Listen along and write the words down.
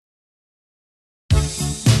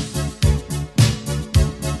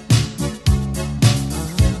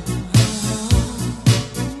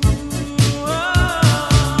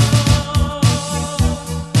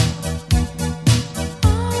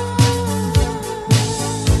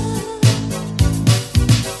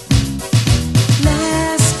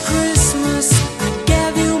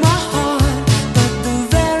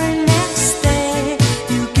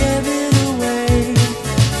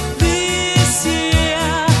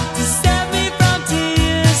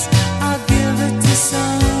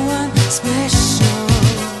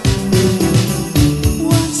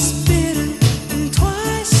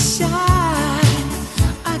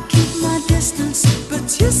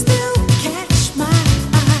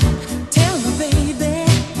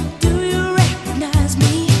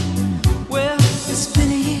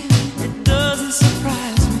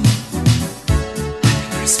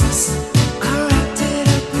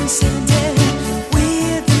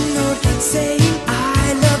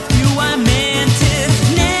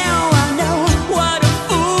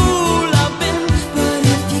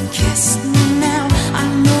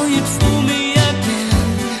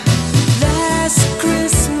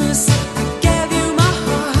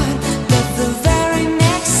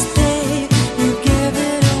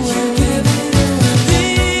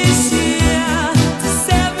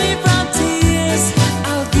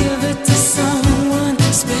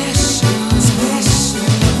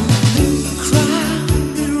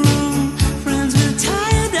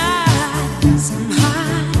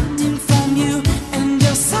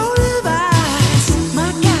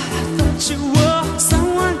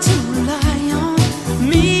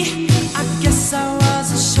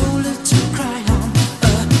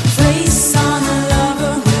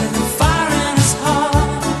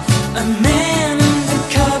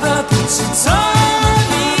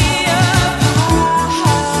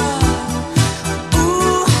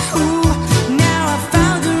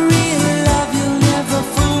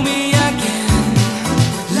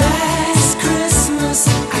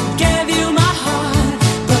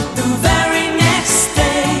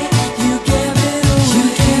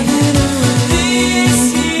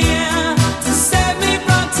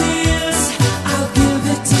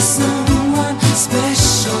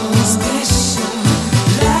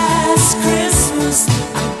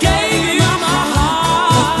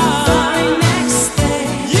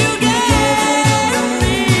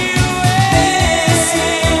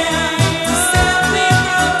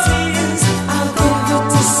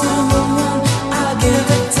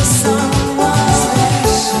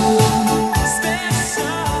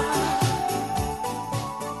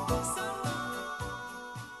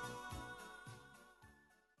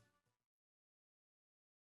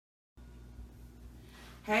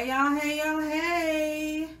Hey y'all, hey y'all,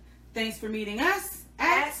 hey! Thanks for meeting us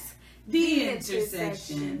at The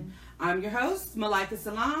Intersection. I'm your host, Malika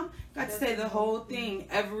Salam. Got to say the whole thing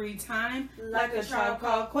every time, like a Tribe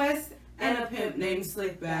Called Quest and a pimp named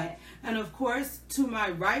Slickback. And of course, to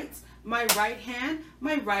my right hand,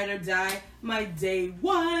 my ride or die, my day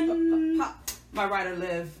one, my ride or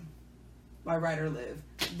live. My ride or live.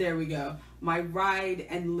 There we go. My ride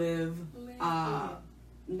and live,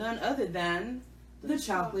 none other than the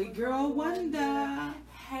Chocolate Girl Wonder.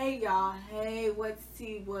 Hey y'all, hey, what's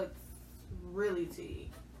tea? What's really tea?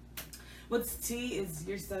 What's tea is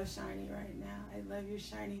you're so shiny right now. I love your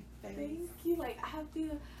shiny face. Thank you. Like, I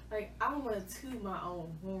feel like I don't want to toot my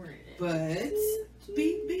own horn. But,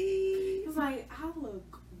 beep beep. It's like, I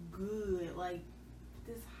look good. Like,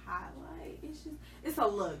 this highlight, it's a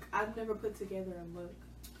look. I've never put together a look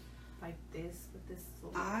like this with this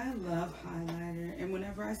look. I love highlighter, and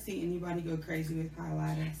whenever I see anybody go crazy with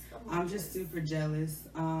highlighter, I'm just super jealous.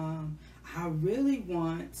 I really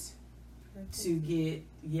want to get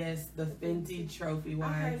the Fenty Trophy Wife.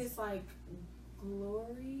 I heard it's like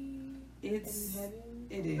glory. It's in heaven.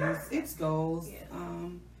 It is. It's goals. Yeah.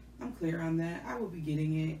 I'm clear on that. I will be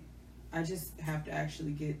getting it. I just have to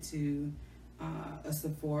actually get to a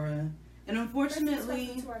Sephora, and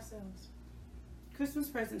unfortunately, Christmas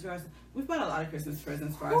present to ourselves. We've bought a lot of Christmas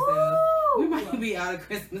presents for ourselves. We might be out of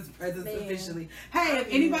Christmas presents officially. Hey, if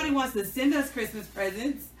anybody wants to send us Christmas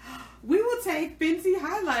presents, we will take Fenty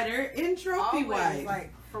highlighter in Trophy Wife.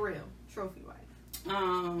 Like, for real, Trophy Wife.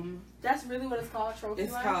 That's really what it's called, Trophy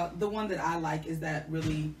Wife? It's called, the one that I like is that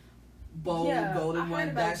really bold golden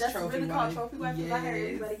one. That's Trophy really Wife. Called Trophy Wife? Yes. I heard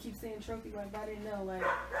everybody keep saying Trophy Wife, but I didn't know, like.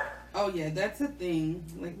 Oh yeah, that's a thing.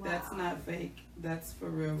 Like, that's not fake. That's for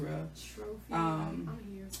real. Trophy Wife. I'm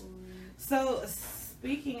here for it. So,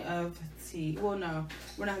 speaking of tea, well, no,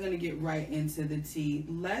 we're not going to get right into the tea.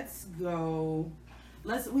 Let's go.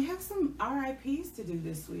 We have some RIPs to do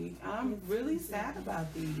this week. I'm really sad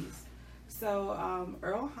about these. So,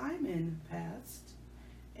 Earl Hyman passed,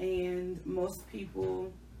 and most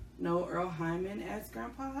people know Earl Hyman as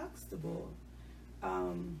Grandpa Huxtable.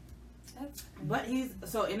 But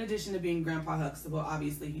in addition to being Grandpa Huxtable,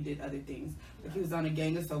 obviously he did other things. Like, he was on a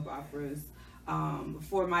gang of soap operas.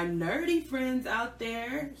 For my nerdy friends out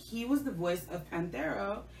there, he was the voice of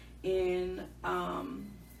Panthero in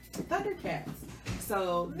Thundercats.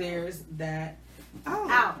 So there's that.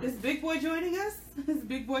 Oh, is Big Boy joining us? Is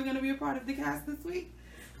Big Boy going to be a part of the cast this week?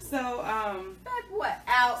 So,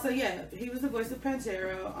 So yeah, he was the voice of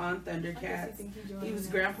Pantero on Thundercats. He was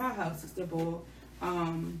Grandpa Huxtable.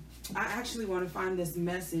 I actually want to find this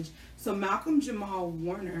message. So Malcolm Jamal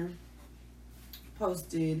Warner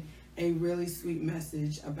posted a really sweet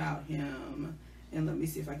message about him, and let me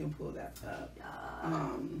see if I can pull that up.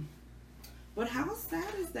 But how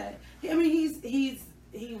sad is that? I mean,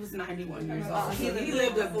 he was 91 years old. He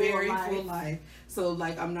lived a very full life. So,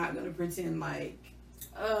 like, I'm not gonna pretend like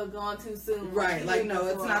gone too soon. Right, like, no,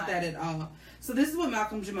 it's not that at all. So this is what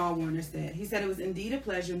Malcolm Jamal Warner said. He said, "It was indeed a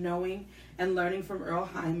pleasure knowing and learning from Earl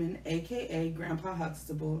Hyman, aka Grandpa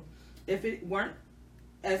Huxtable. If it weren't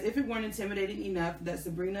intimidating enough that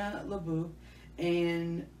Sabrina LaBeouf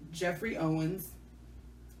and Jeffrey Owens,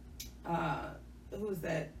 who is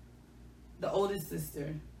that? The oldest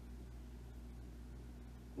sister.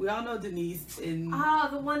 We all know Denise and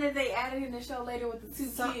the one that they added in the show later with the two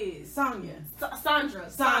kids. Sandra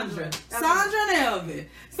and Elvin.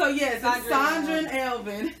 So yes, Sandra and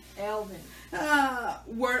Elvin.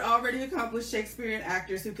 Were already accomplished Shakespearean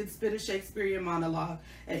actors who could spit a Shakespearean monologue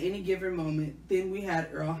at any given moment. Then we had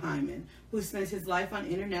Earl Hyman, who spent his life on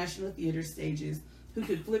international theater stages, who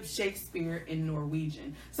could flip Shakespeare in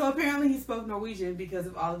Norwegian. So apparently he spoke Norwegian because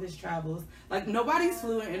of all of his travels. Like, nobody's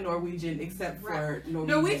fluent in Norwegian except for Norwegian.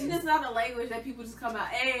 Norwegian is not a language that people just come out,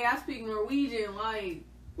 hey, I speak Norwegian, like.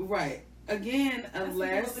 Right. Again,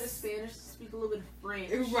 unless. I speak a little bit of Spanish, speak a little bit of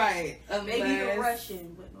French. Right. Maybe even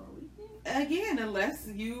Russian, but Norwegian. Again, unless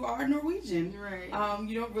you are Norwegian. Right.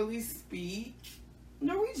 You don't really speak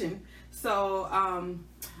Norwegian. So,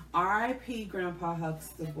 R.I.P. Grandpa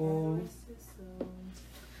Huxtable.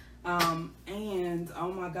 And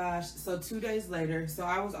oh my gosh, so 2 days later, so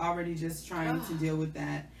I was already just trying to deal with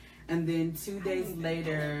that, and then 2 days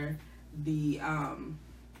later, the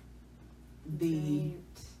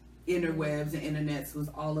interwebs and internets was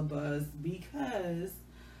all abuzz because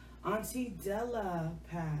Auntie Della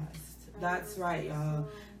passed. That's right, y'all.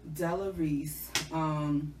 Della Reese.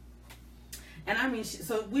 And I mean,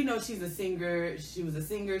 so we know she's a singer. She was a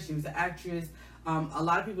singer. She was an actress. A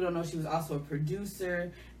lot of people don't know she was also a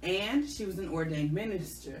producer, and she was an ordained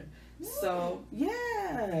minister. So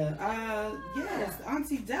yes,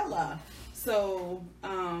 Auntie Della. So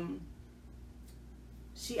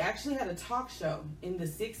she actually had a talk show in the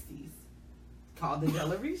 60s called the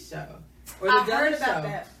Della Reese Show. Or the Della heard Show. about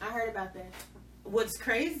that. I heard about that. What's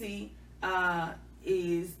crazy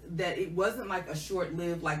is that it wasn't like a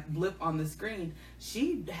short-lived like blip on the screen.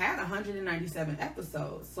 She had 197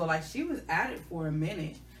 episodes, so like she was at it for a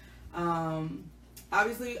minute.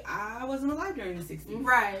 Obviously, I wasn't alive during the 60s,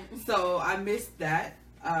 right? So I missed that.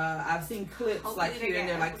 I've seen clips Hopefully like here and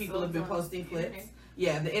there, like people have been posting clips. Internet.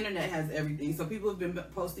 Yeah, the internet has everything, so people have been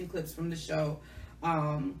posting clips from the show.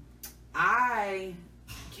 I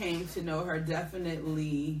came to know her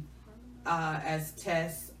definitely as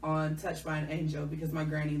Tess on Touched by an Angel because my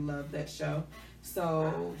granny loved that show.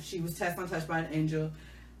 So she was Tess on Touched by an Angel.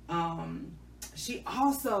 She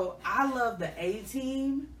also, I love the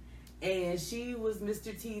A-Team, and she was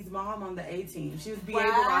Mr. T's mom on the A-Team. She was B.A.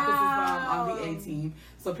 Baracus' mom on the A-Team.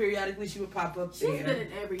 So periodically she would pop up there. She's been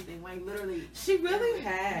in everything, like literally. She really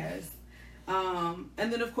has.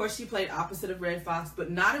 And then, of course, she played opposite of Red Fox, but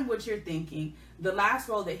not in what you're thinking. The last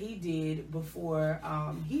role that he did before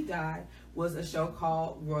he died was a show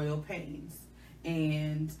called Royal Pains.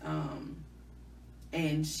 And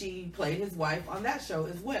she played his wife on that show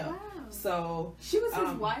as well. Wow. So she was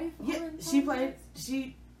his wife? Yeah,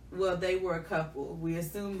 well, they were a couple. We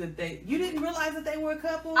assumed that you didn't realize that they were a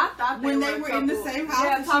couple? I thought when they were in the same house.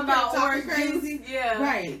 Yeah, and talking about talking crazy. Yeah.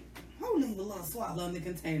 Right. I'll leave a little swallow in the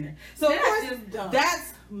container. So, of course,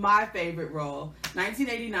 that's my favorite role.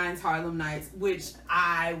 1989's Harlem Nights, which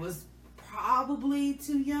I was probably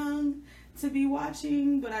too young to be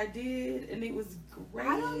watching, but I did, and it was great.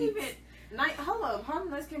 I don't even... Hold up. Harlem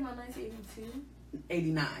Nights came out in 1982?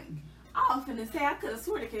 89. I was finna say, I could have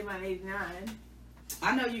sworn it came out in 89.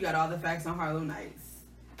 I know you got all the facts on Harlem Nights.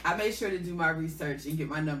 I made sure to do my research and get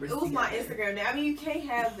my numbers together. It was my Instagram name. I mean, you can't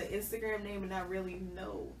have the Instagram name and not really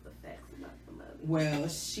know the facts about the mother. Well,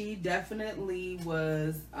 she definitely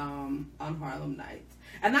was on Harlem Nights.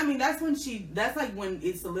 And I mean, that's like when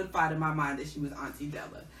it solidified in my mind that she was Auntie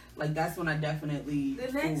Della. Like, that's when I definitely...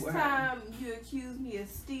 The next time you accuse me of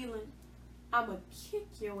stealing, I'm going to kick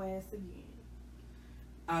your ass again.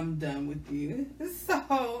 I'm done with you.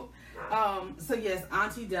 So yes,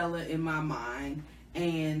 Auntie Della in my mind.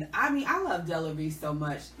 And I mean, I love Della Reese so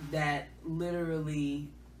much that literally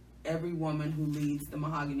every woman who leads the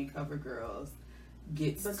Mahogany Cover Girls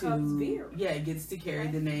gets to carry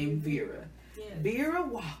the name Vera. Yes. Vera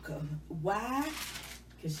Walker. Why?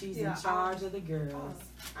 Because she's in charge of the girls.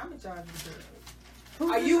 I'm in charge of the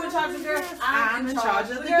girls. Are you in charge of the girls? I'm in charge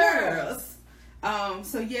of the girls.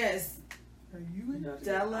 So yes,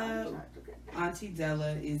 Della, Auntie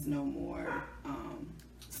Della is no more.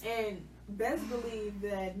 And best believe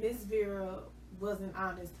that Miss Vera was an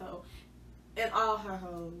honest hoe, and all her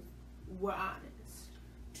hoes were honest.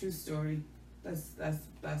 True story. That's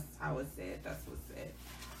how it's said. That's what's said.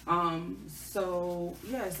 So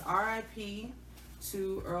yes, R.I.P.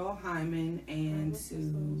 to Earl Hyman and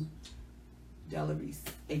to Della Reese,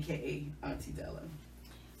 aka Auntie Della.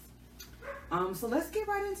 So let's get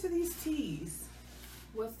right into these teas.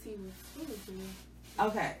 What's tea? What is tea?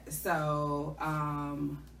 Okay, so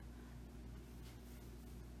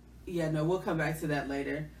we'll come back to that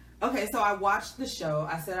later. Okay, so I watched the show.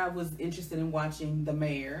 I said I was interested in watching The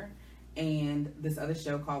Mayor and this other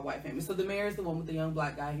show called White Famous. So The Mayor is the one with the young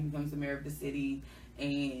black guy. He becomes the mayor of the city,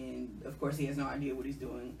 and of course he has no idea what he's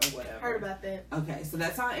doing or whatever. Heard about that. Okay, so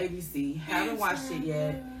that's on ABC. Haven't watched it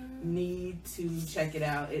yet. Need to check it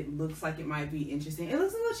out. It looks like it might be interesting. It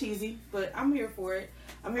looks a little cheesy, but I'm here for it.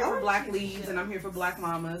 I'm here for black leads, and I'm here for black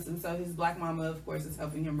mamas. And so his black mama, of course, is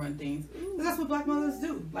helping him run things. Because that's what black mothers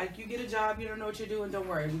do. Like, you get a job, you don't know what you're doing, don't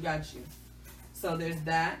worry, we got you. So there's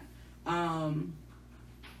that.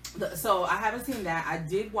 So I haven't seen that. I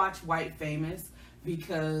did watch White Famous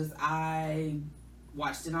because I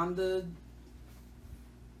watched it on the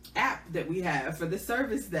app that we have for the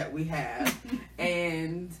service that we have.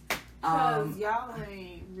 And because y'all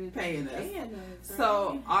ain't really paying us. Right?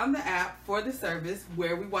 So on the app for the service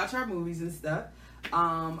where we watch our movies and stuff,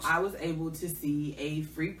 I was able to see a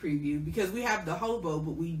free preview because we have the hobo,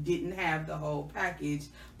 but we didn't have the whole package.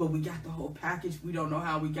 But we got the whole package. We don't know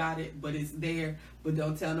how we got it, but it's there. But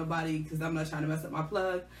don't tell nobody because I'm not trying to mess up my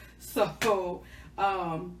plug. So,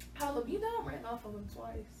 Harlem, you know I ran off of them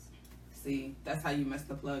twice. See, that's how you mess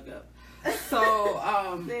the plug up. So,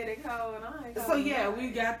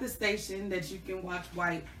 we got the station that you can watch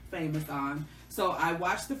White Famous on. So I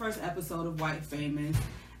watched the first episode of White Famous,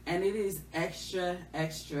 and it is extra,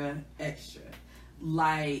 extra, extra.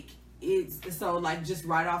 Like, it's so like just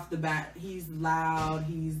right off the bat, he's loud,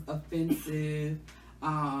 he's offensive.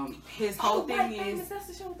 His whole thing is that's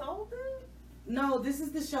the show with the old dude? no, this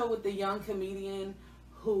is the show with the young comedian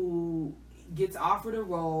who gets offered a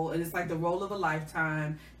role, and it's like the role of a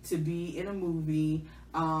lifetime to be in a movie.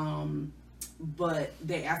 But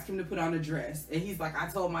they ask him to put on a dress, and he's like, I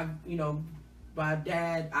told my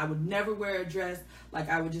dad I would never wear a dress, like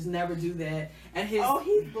I would just never do that. And he's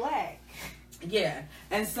black. Yeah,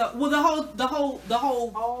 and so the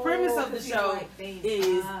whole premise of the show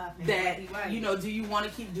is that do you want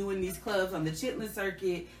to keep doing these clubs on the Chitlin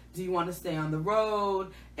circuit? Do you want to stay on the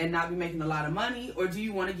road and not be making a lot of money, or do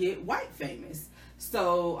you want to get white famous?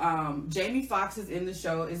 So Jamie Foxx is in the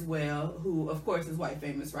show as well, who of course is white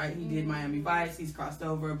famous, right? He did Miami Vice. He's crossed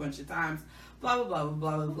over a bunch of times. Blah blah blah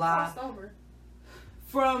blah blah blah. Crossed over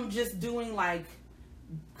from just doing like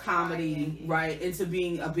comedy, right, into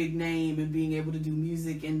being a big name and being able to do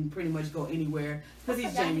music and pretty much go anywhere because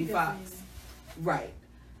he's Jamie Foxx, right?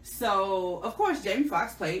 So of course Jamie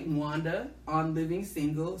Foxx played Wanda on Living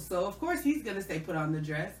Single, so of course he's gonna stay put on the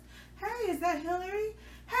dress. Hey, is that Hillary?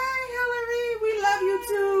 Hey Hillary, we love you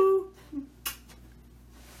too.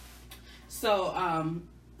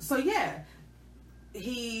 So yeah,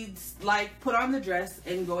 he's like put on the dress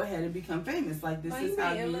and go ahead and become famous. Like this is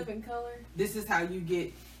how you live in color. This is how you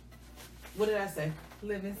get. What did I say?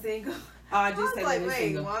 Living Single. Oh, I just said Living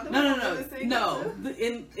Single. Wanda No.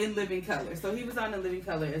 In Living Color. So he was on in Living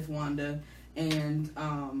Color as Wanda, and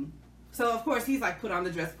so of course he's like put on the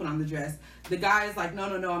dress. The guy is like, no,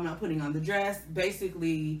 I'm not putting on the dress.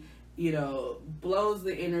 Basically, blows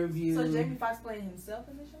the interview. So Jamie Foxx playing himself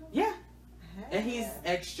in the show? Yeah, and he's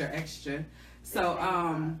extra.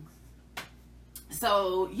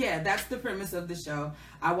 So yeah, that's the premise of the show.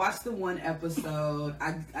 I watched the one episode.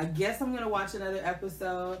 I guess I'm gonna watch another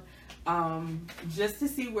episode, just to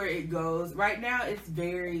see where it goes. Right now, it's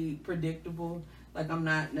very predictable. Like I'm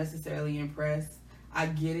not necessarily impressed. I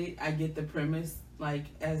get it. I get the premise. Like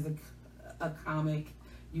as a comic,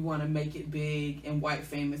 you want to make it big, and white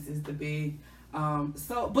famous is the big.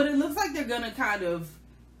 But it looks like they're gonna kind of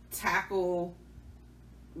tackle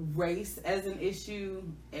race as an issue,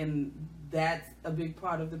 and that's a big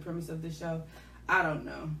part of the premise of the show. I don't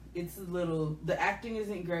know. The acting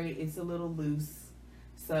isn't great. It's a little loose.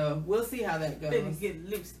 So we'll see how that goes. Then get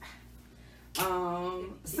loose.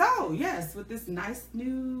 So yes, with this nice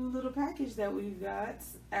new little package that we've got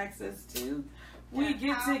access to, we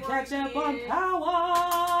get to catch up on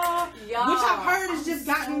Power, which I've heard has just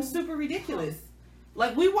gotten super ridiculous.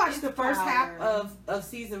 Like we watched the first half of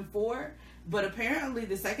season 4, but apparently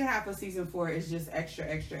the second half of season 4 is just extra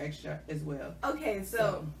as well. Okay,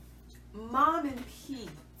 so Mom and Pete,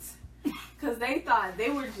 because they thought they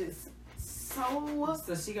were just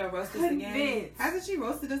so she got roasted again. Hasn't she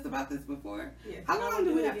roasted us about this before? Yes. How long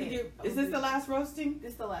do we have to get? Is this the last roasting?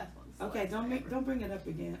 This is the last one. Okay, don't bring it up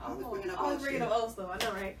again. I was bringing up old stuff. I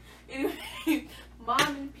know, right? Anyway, Mom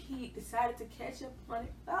and Pete decided to catch up on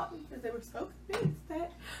it without me because they were so convinced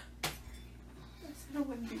that I said I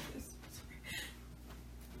wouldn't do this.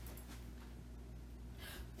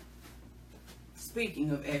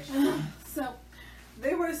 Speaking of extra, so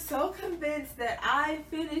they were so convinced that I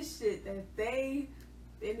finished it that they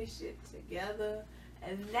finished it together,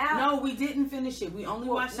 and now no, we didn't finish it. We only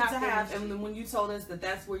watched it to half, and then when you told us that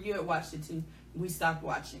that's where you had watched it to, we stopped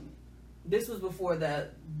watching. This was before the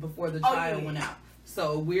trial went out,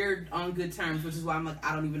 so we're on good terms, which is why I'm like,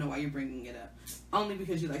 I don't even know why you're bringing it up, only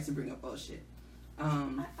because you like to bring up bullshit. I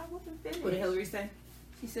wasn't finished. What did Hillary say?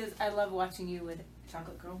 She says, "I love watching you with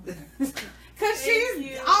chocolate girl." Cause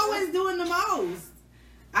she's always doing the most.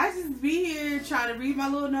 I just be here trying to read my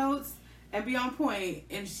little notes and be on point,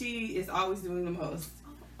 and she is always doing the most.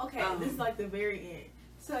 Okay, this is like the very end.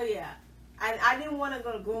 So yeah, I didn't want to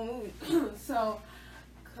go to Google Movies, so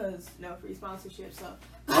cause no free sponsorship. So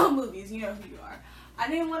movies, you know who you are. I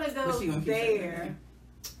didn't want to go there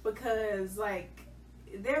because like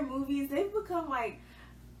their movies, they've become like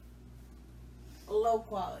low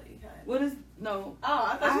quality kind. What is no? Oh,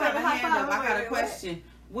 I thought you had a high five. I got a question.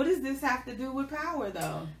 What does this have to do with Power,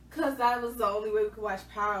 though? Because that was the only way we could watch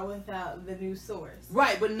Power without the new source.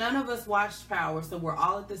 Right, but none of us watched Power, so we're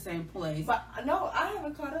all at the same place. But no, I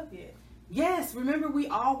haven't caught up yet. Yes, remember we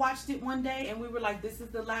all watched it one day, and we were like, "This is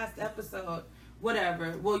the last episode."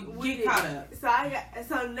 Whatever. Well, we get caught up.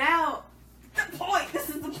 So now, the point. This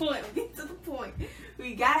is the point. We get to the point.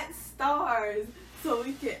 We got stars, so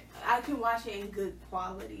I can watch it in good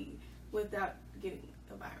quality without getting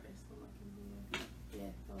a virus. Yeah,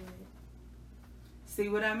 see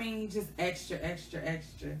what I mean? Just extra.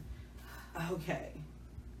 Okay.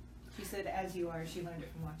 She said, "As you are." She learned it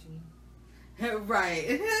from watching you.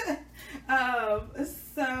 Right.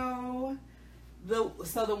 So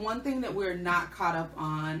the one thing that we're not caught up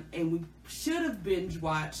on, and we should have binge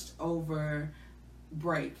watched over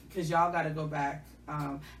break, because y'all got to go back.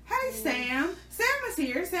 Hey, Sam. Sam is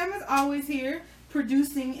here. Sam is always here,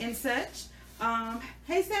 producing and such.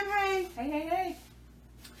 Hey, Sam. Hey. Hey.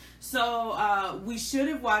 So we should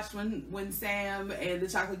have watched when Sam and the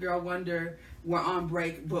Chocolate Girl Wonder were on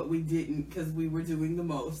break, but we didn't because we were doing the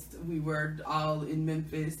most. We were all in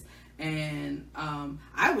Memphis, and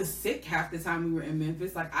I was sick half the time we were in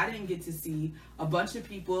Memphis. Like, I didn't get to see a bunch of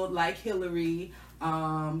people like Hillary,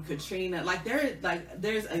 Katrina. Like,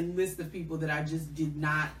 there's a list of people that I just did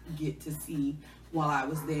not get to see while I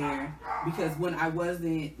was there, because when I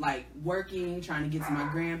wasn't like working, trying to get to my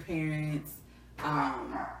grandparents,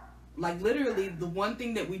 like literally the one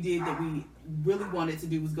thing that we did that we really wanted to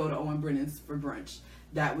do was go to Owen Brennan's for brunch.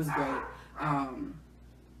 That was great.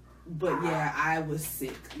 But yeah, I was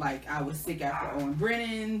sick. Like, I was sick after Owen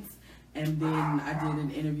Brennan's, and then I did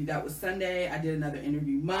an interview. That was Sunday. I did another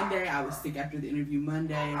interview Monday. I was sick after the interview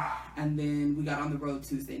Monday, and then we got on the road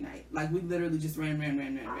Tuesday night. Like, we literally just ran.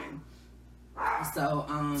 So,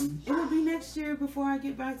 it will be next year before I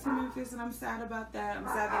get back to Memphis, and I'm sad about that. I'm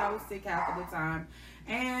sad that I was sick half of the time,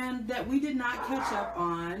 and that we did not catch up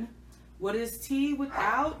on what is tea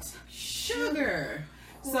without sugar.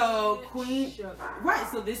 So Queen Sugar. Right,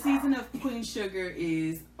 so this season of Queen Sugar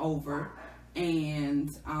is over,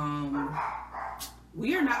 and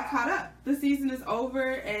we are not caught up. The season is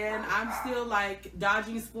over, and I'm still like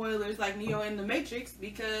dodging spoilers like Neo in the Matrix,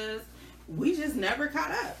 because we just never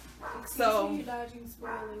caught up. So you're dodging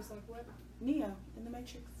spoilers like what? Neo in the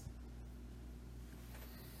Matrix.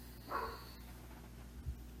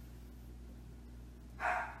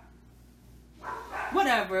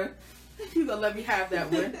 Whatever. You gonna let me have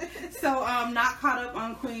that one. So not caught up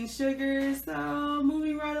on Queen Sugar. So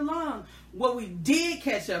moving right along. What we did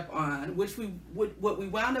catch up on, what we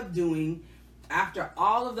wound up doing after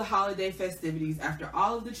all of the holiday festivities, after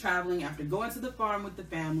all of the traveling, after going to the farm with the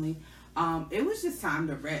family, it was just time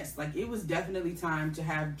to rest. Like, it was definitely time to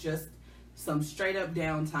have just some straight up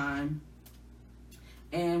downtime.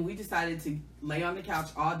 And we decided to lay on the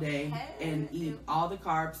couch all day and eat all the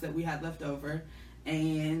carbs that we had left over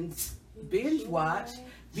and binge watch,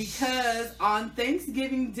 because on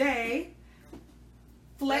Thanksgiving Day,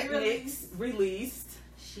 Fletnix released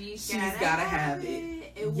She's Gotta Have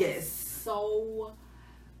It. It was so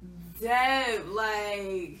dope.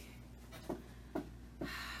 Like,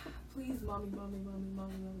 please, mommy,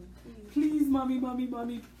 please. Please,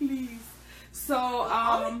 mommy, please.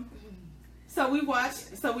 So we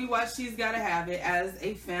watched She's Gotta Have It as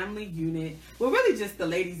a family unit. Well, really just the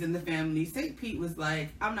ladies in the family. St. Pete was like,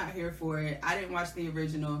 I'm not here for it. I didn't watch the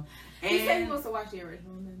original. And he said he wants to watch the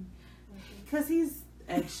original. Because he's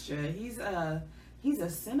extra. He's a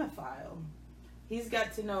cinephile. He's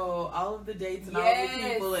got to know all of the dates and all of the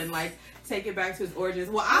people and like take it back to its origins.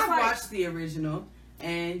 Well, I've watched the original.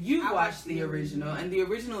 And you watched the original, and the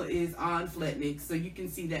original is on Fletnix, so you can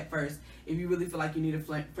see that first if you really feel like you need a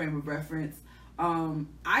frame of reference.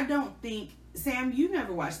 I don't think, Sam, you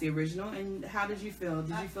never watched the original, and how did you feel?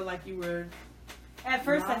 Did you feel like you were At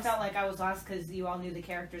first, lost? I felt like I was lost because you all knew the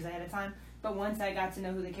characters ahead of time. But once I got to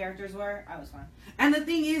know who the characters were, I was fine. And the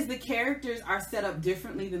thing is, the characters are set up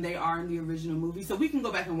differently than they are in the original movie. So we can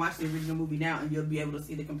go back and watch the original movie now, and you'll be able to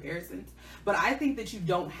see the comparisons. But I think that you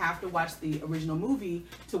don't have to watch the original movie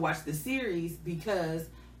to watch the series, because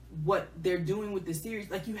what they're doing with the series,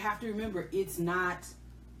 like, you have to remember, it's not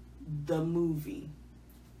the movie.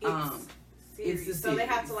 It's the series. So they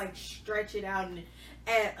have to like stretch it out and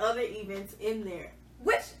add other events in there,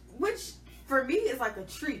 which for me is like a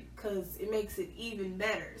treat, because it makes it even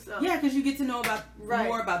better. So yeah, because you get to know about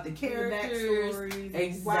more about the characters, the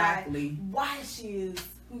exactly why she is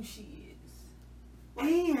who she is.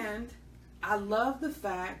 And I love the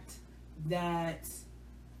fact that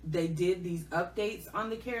they did these updates on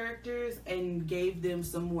the characters and gave them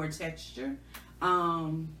some more texture.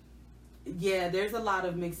 Yeah, there's a lot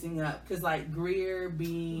of mixing up, because like Greer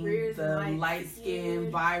being the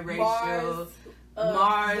light-skinned, biracial,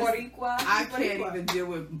 Mars, Boricua. I can't even deal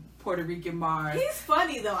with Puerto Rican Mars. He's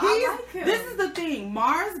funny though. I like him. This is the thing.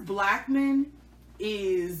 Mars Blackman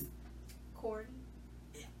is corny.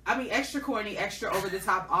 I mean, extra corny, extra over the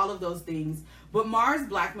top, all of those things. But Mars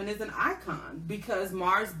Blackman is an icon, because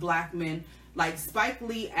Mars Blackman, like Spike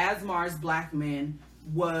Lee as Mars Blackman,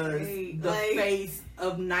 was the face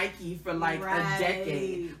of Nike for like a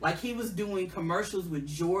decade. Like he was doing commercials with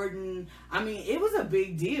Jordan. I mean, it was a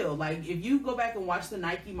big deal. Like if you go back and watch the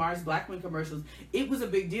Nike Mars Blackman commercials, it was a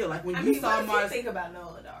big deal. Like when you saw Mars. Think about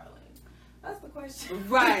Noah Darling. That's the question.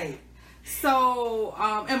 Right. So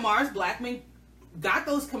and Mars Blackman got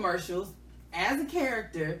those commercials as a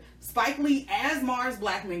character. Spike Lee as Mars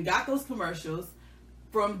Blackman got those commercials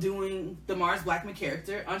from doing the Mars Blackman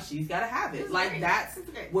character on She's Gotta Have It. Like great. That's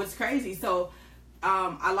what's crazy. So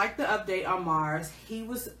I like the update on Mars. He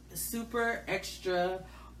was super extra,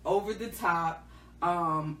 over the top.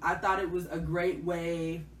 I thought it was a great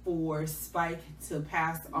way for Spike to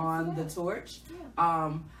pass on the torch.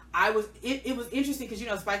 Yeah. It was interesting because, you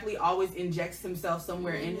know, Spike Lee always injects himself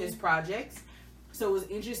somewhere in his projects. So it was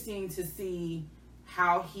interesting to see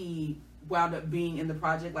how he wound up being in the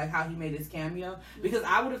project, like how he made his cameo. Because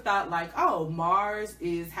I would have thought like, oh, Mars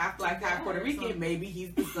is half black, half Puerto Rican. Maybe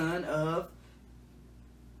he's the son of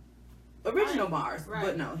original Mars. Right.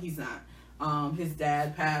 But no, he's not. His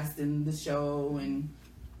dad passed in the show and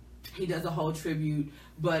he does a whole tribute.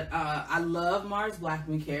 But I love Mars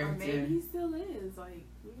Blackman character. Or maybe he still is. Like,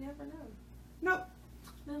 we never know. Nope.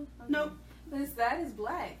 No. Okay. Nope. His dad is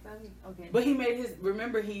black. I mean, okay. But he made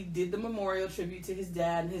remember he did the memorial tribute to his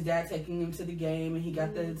dad, and his dad taking him to the game, and he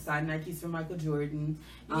got the signed Nikes from Michael Jordan.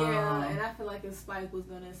 Yeah, and I feel like if Spike was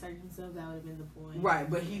going to insert himself, that would have been the point. Right,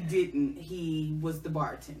 but he didn't. He was the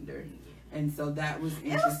bartender. Yeah. And so that was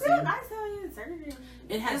interesting. It was still nice how he inserted him.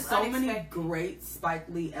 It has so many great Spike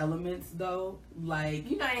Lee elements, though. Like,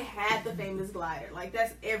 you know, it had the famous glider. Like,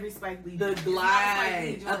 that's every Spike Lee. The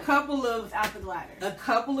glide. A couple of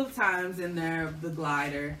times in there, the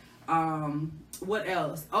glider. What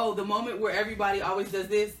else? Oh, the moment where everybody always does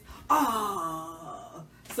this. Oh.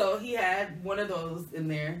 So he had one of those in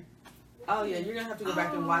there. Oh yeah, you're gonna have to go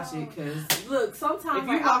back and watch it because look, sometimes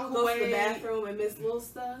like, I will go to the bathroom and miss little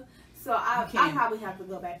stuff. So I probably have to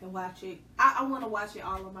go back and watch it. I want to watch it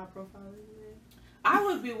all on my profile. I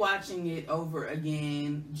would be watching it over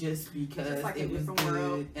again just because like it was good,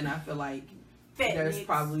 world. And I feel like there's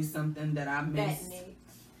probably something that I missed.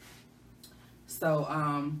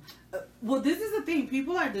 So, well, this is the thing.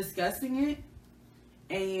 People are discussing it,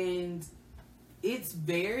 and it's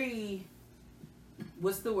very,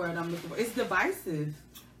 what's the word I'm looking for? It's divisive.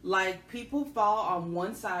 Like, people fall on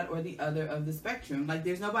one side or the other of the spectrum. Like,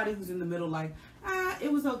 there's nobody who's in the middle like,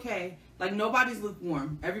 it was okay. Like, nobody's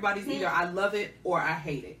lukewarm. Everybody's either I love it or I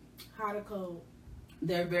hate it. Hot or cold.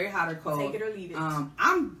 They're very hot or cold. Take it or leave it.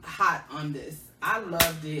 I'm hot on this. I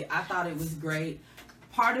loved it. I thought it was great.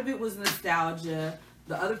 Part of it was nostalgia.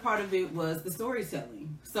 The other part of it was the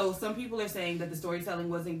storytelling. So some people are saying that the storytelling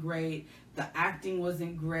wasn't great. The acting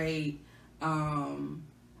wasn't great.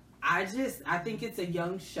 I think it's a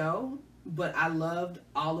young show, but I loved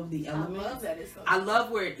all of the elements. I love that it's so I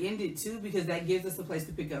love where it ended too, because that gives us a place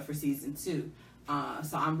to pick up for season 2.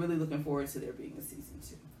 So I'm really looking forward to there being a season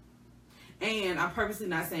 2. And I'm purposely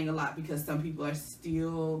not saying a lot because some people are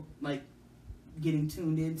still like getting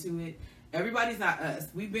tuned into it. Everybody's not us.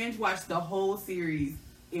 We binge watched the whole series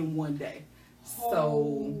in one day.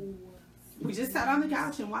 So we just sat on the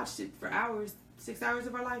couch and watched it for hours, 6 hours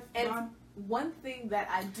of our life. And one thing that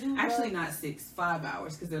I do actually not 6, 5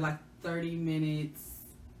 hours, because they're like 30 minutes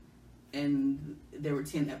and there were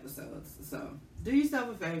 10 episodes. So do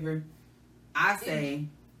yourself a favor. I say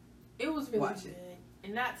it was really watch good. It.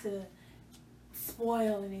 And not to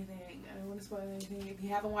spoil anything. I don't want to spoil anything. If you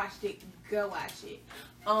haven't watched it, go watch it.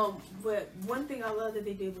 But one thing I love that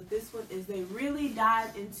they did with this one is they really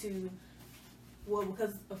dived into, well,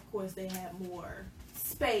 because of course they had more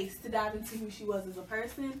space to dive into who she was as a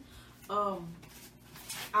person.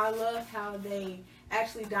 I love how they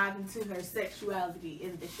actually dive into her sexuality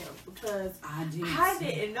in the show, because I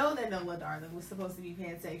didn't know that Noah Darling was supposed to be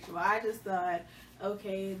pansexual. I just thought,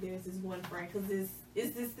 okay, there's this one friend, because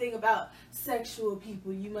it's this thing about sexual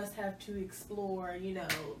people. You must have to explore, you know,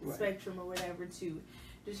 the spectrum or whatever to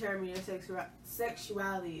determine your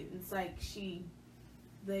sexuality. And it's like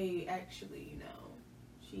they actually, you know,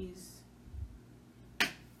 she's.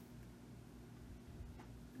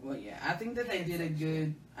 Well, yeah, I think that they did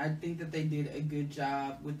a good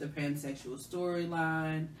job with the pansexual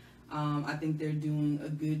storyline. I think they're doing a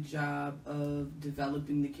good job of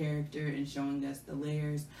developing the character and showing us the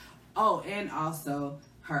layers. Oh, and also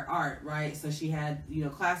her art, right? So she had,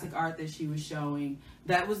 classic art that she was showing.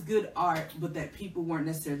 That was good art, but that people weren't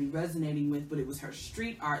necessarily resonating with, but it was her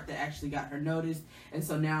street art that actually got her noticed. And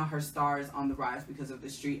so now her star is on the rise because of the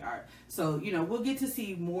street art. So, we'll get to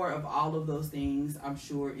see more of all of those things, I'm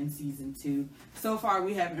sure, in season 2. So far,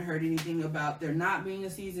 we haven't heard anything about there not being a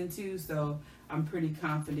season 2, so I'm pretty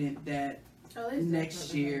confident that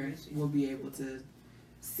next year we'll be able to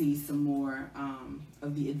see some more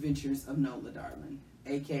of the adventures of Nola Darling,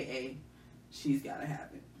 aka She's Gotta Have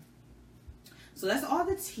It. So that's all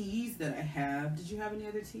the teas that I have. Did you have any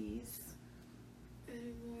other teas?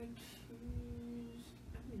 Any more teas?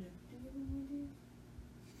 I mean, do you have any more teas?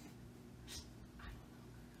 I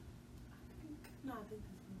don't know. I think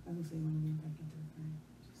that's I was gonna say when we get back into the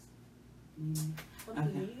thing. okay. Okay.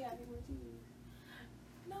 You got any more teas?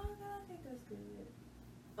 No, I think that's good.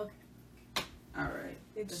 Okay. All right.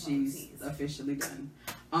 It's She's officially done.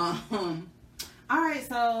 All right,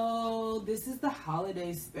 so this is the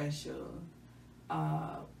holiday special.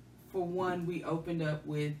 For one, we opened up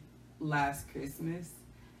with Last Christmas,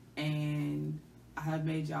 and I have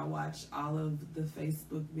made y'all watch all of the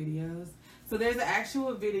Facebook videos. So there's an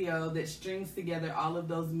actual video that strings together all of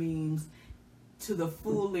those memes to the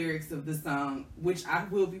full lyrics of the song, which I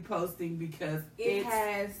will be posting because it's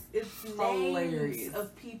hilarious. Names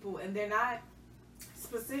of people, and they're not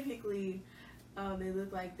specifically. They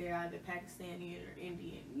look like they're either Pakistani or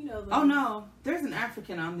Indian. Oh no, there's an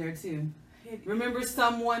African on there too. Remember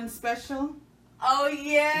Someone Special? Oh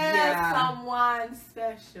yeah, Someone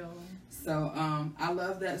Special. So I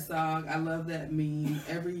love that song. I love that meme.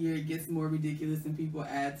 Every year it gets more ridiculous and people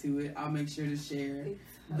add to it. I'll make sure to share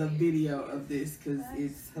the video of this because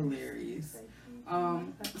it's hilarious.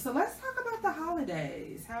 So let's talk about the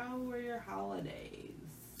holidays. How were your holidays?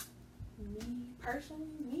 Me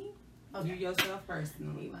personally, Okay. You yourself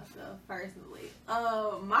personally. Myself personally.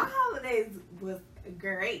 My holidays was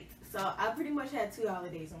great. So I pretty much had 2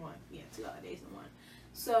 holidays in one. Yeah, 2 holidays in one.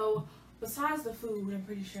 So besides the food, I'm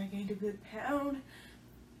pretty sure I gained a good pound.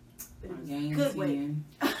 But it was good weight.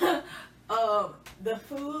 The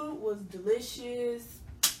food was delicious.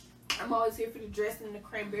 I'm always here for the dressing and the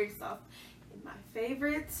cranberry sauce. And my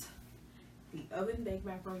favorite, the oven baked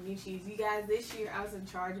macaroni and cheese. You guys, this year I was in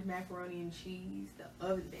charge of macaroni and cheese. The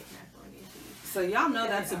oven baked macaroni and cheese. So y'all know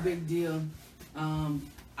that's a big deal. I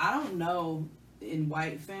don't know in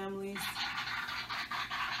white families.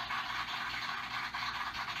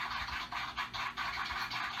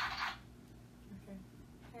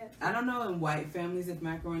 Okay. I don't know in white families if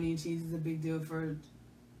macaroni and cheese is a big deal for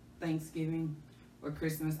Thanksgiving or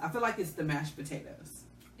Christmas. I feel like it's the mashed potatoes.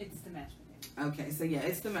 It's the mashed potatoes. Okay, so yeah,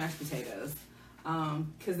 it's the mashed potatoes.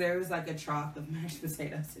 Because there was like a trough of mashed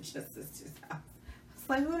potatoes at Justice's house. It's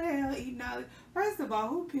like, who the hell eating all this? First of all,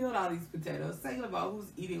 who peeled all these potatoes? Second of all,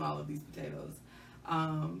 who's eating all of these potatoes?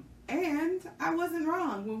 And I wasn't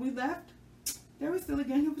wrong. When we left, there was still a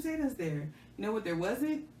gang of potatoes there. You know what there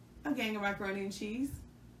wasn't? A gang of macaroni and cheese.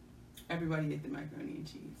 Everybody ate the macaroni and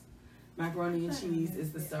cheese. Macaroni and cheese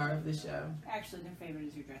is the star of the show. Actually, their favorite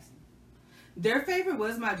is your dressing. Their favorite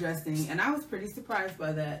was my dressing, and I was pretty surprised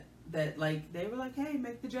by that. That, like, they were like, hey,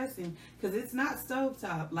 make the dressing. Because it's not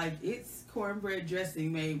stovetop. Like, it's cornbread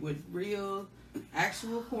dressing made with real,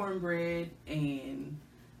 actual cornbread and...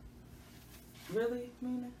 Really,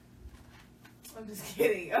 Mina? I'm just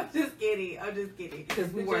kidding. I'm just kidding.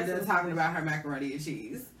 Because we weren't done talking about her macaroni and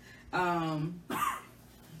cheese. I'm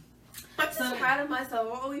just proud of myself.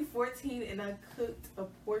 I'm only 14 and I cooked a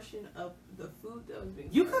portion of the food that was being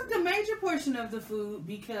served. You cooked a major portion of the food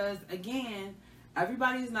because, again,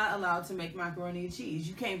 everybody's not allowed to make macaroni and cheese.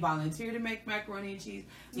 You can't volunteer to make macaroni and cheese.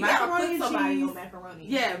 Macaroni and cheese. On macaroni.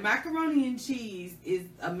 Yeah, macaroni and cheese is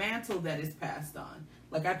a mantle that is passed on.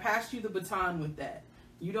 Like, I passed you the baton with that.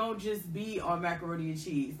 You don't just be on macaroni and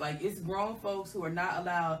cheese. Like, it's grown folks who are not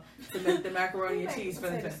allowed to make the macaroni and cheese for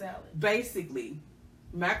the salad. Basically,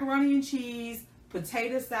 macaroni and cheese,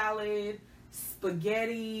 potato salad,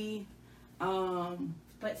 spaghetti,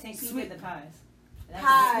 but St. Pete did the pies.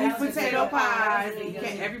 Sweet potato pies.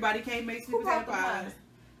 Everybody can't make sweet potato pies.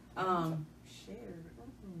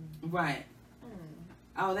 Right.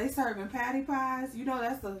 Oh, they serving patty pies. You know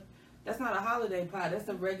that's not a holiday pie. That's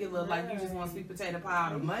a regular, like, you just want sweet potato pie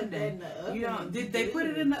on a Monday. You don't. Did they put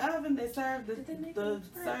it in the oven? They served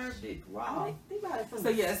served it raw. So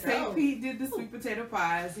yeah, St. Pete did the sweet potato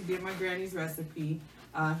pies. He did my granny's recipe.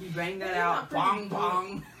 He banged that out. Bong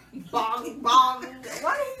bong. Bong bong.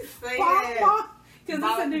 Why do you say that? Because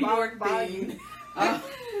it's a New York thing.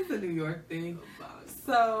 It's a New York thing.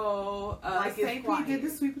 So St. Pete did the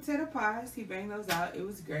sweet potato pies. He banged those out. It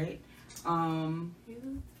was great.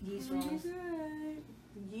 Yeast rolls.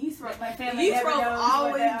 Yeast rolls. My family Yeast never rolls knows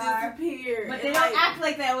always what they are. disappear. But they It's don't like, act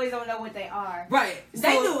like they always don't know what they are. Right.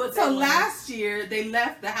 They knew what they So were. last year they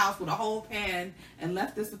left the house with a whole pan and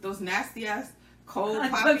left us with those nasty ass cold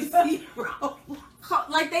poppy seed rolls.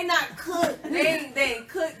 like they not cooked. They ain't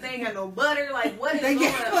cooked. They ain't got no butter. Like what is They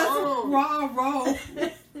going gave us on? raw roll.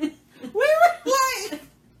 We were like,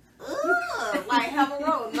 Ugh, like have a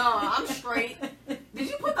roll. No, I'm straight. Did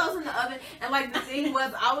you put those in the oven? And like the thing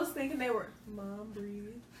was, I was thinking they were. Mom, breathe.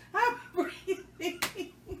 I'm breathing.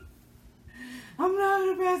 I'm not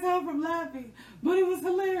gonna pass out from laughing, but it was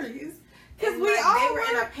hilarious because And we like, all they were were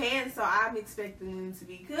in a pan, so I'm expecting them to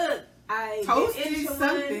be cooked. I toasted did into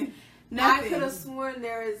something. one. I Nothing. could have sworn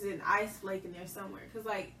there is an ice flake in there somewhere. Cause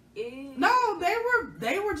like it. No, they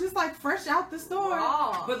were just like fresh out the store,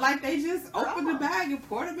 Raw. but like they just opened Raw. the bag and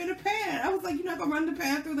poured them in a pan. I was like, you're not gonna run the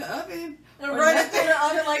pan through the oven And or run it nothing. through the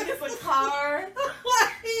oven like it's a car.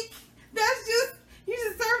 Like that's just you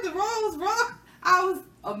just serve the rolls raw. I was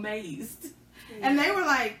amazed, and they were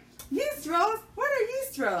like, yeast rolls. What are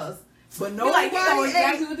yeast rolls? But nobody Like, you know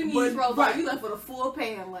exactly ate. what the but- yeast rolls right. are. You left with a full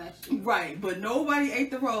pan last year. Right, but nobody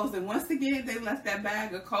ate the rolls, and once again they left that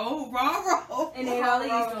bag of cold raw rolls. And ate all the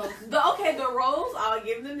yeast rolls. The rolls, I'll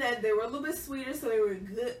give them that. They were a little bit sweeter, so they were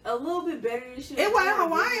good, a little bit better than shit. It wasn't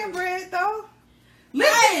Hawaiian bread though.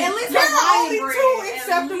 Listen, Hey, at least there are Hawaiian only bread. two At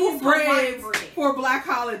acceptable least Hawaiian breads bread. for Black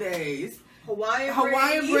holidays: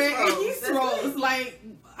 Hawaiian bread and yeast That's rolls. it. Like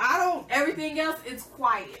I don't. Everything else, it's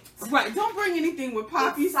quiet. Right, don't bring anything with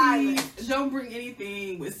poppy It's silent. seeds. Don't bring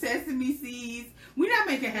anything with sesame seeds. We're not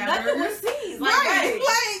making Nothing hamburgers. with seeds. Like, Right, hey,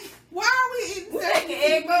 like why are we eating we're sesame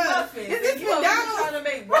making egg seed buns? muffins. Is this You know, you're McDonald's? trying to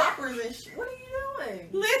make wrappers and shit. What are you doing?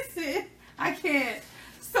 Listen, I can't.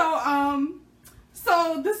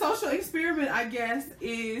 So the social experiment, I guess,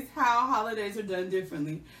 is how holidays are done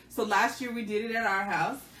differently. So last year we did it at our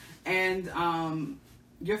house, and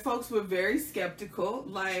your folks were very skeptical.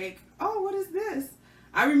 Like, oh, what is this?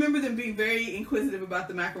 I remember them being very inquisitive about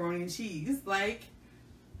the macaroni and cheese. Like,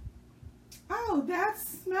 oh,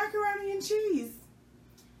 that's macaroni and cheese.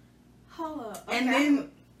 Hold up. And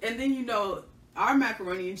then you know our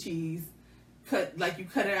macaroni and cheese you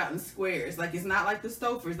cut it out in squares. Like it's not like the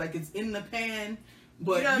Stouffer's, like it's in the pan,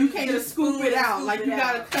 but you can't just scoop it out. Like you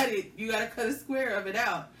gotta cut it. You gotta cut a square of it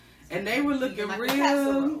out. And they were looking like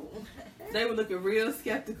real. They were looking real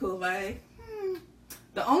skeptical. Like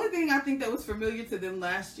the only thing I think that was familiar to them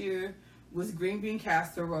last year was green bean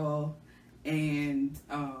casserole and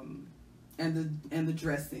the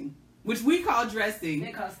dressing. Which we call dressing,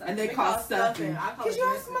 They call stuffing. and they call stuffing. I call Cause it you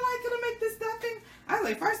ask dressing. someone like, "Can I make this stuffing?" I was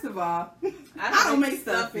like, first of all, I don't make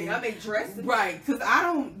stuffing. I make dressing. Right? Because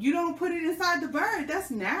you don't put it inside the bird. That's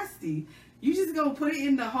nasty. You just gonna put it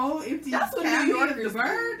in the whole empty That's what New cavity of Yorkers the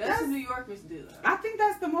bird. do. That's what New Yorkers do. I think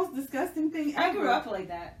that's the most disgusting thing ever. I grew up like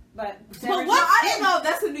that, but what? No, I didn't know if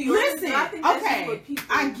that's what New Yorkers Listen, do. I think that's just okay, what people.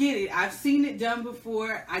 I get it. I've seen it done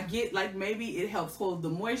before. I get like maybe it helps hold the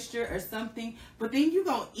moisture or something, but then you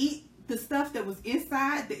gonna eat the stuff that was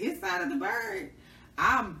inside of the bird.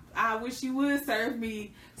 I wish you would serve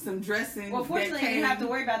me some dressing. Well, fortunately, you didn't have to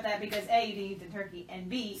worry about that because A, you didn't eat the turkey, and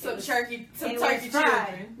B, some turkey fried.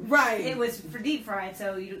 children. Right. It was for deep fried,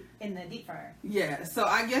 so you in the deep fryer. Yeah, so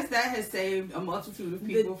I guess that has saved a multitude of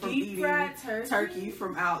people from deep eating fried turkey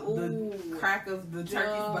from out the crack of the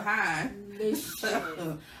turkey's behind.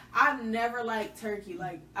 Listen, I've never liked turkey.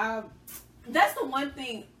 Like, that's the one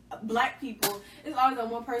thing. Black people, it's always that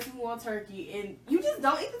one person who wants turkey, and you just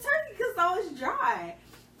don't eat the turkey because it's always dry.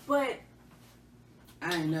 But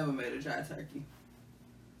I ain't never made a dry turkey.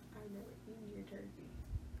 I've never eaten your turkey.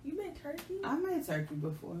 You made turkey? I made turkey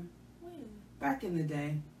before, When? back in the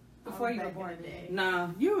day. Before you were Back in born. the day. Nah,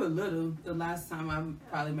 you were little. The last time I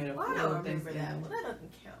probably made a Well, I full don't remember Thanksgiving. that. Well, that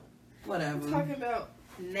doesn't count. Whatever. I'm talking about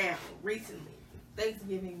now, recently.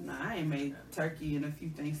 Thanksgiving. Nah, I ain't made turkey in a few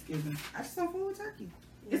Thanksgivings. I just don't fool with turkey.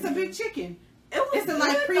 It's a big chicken. It was It's a, good,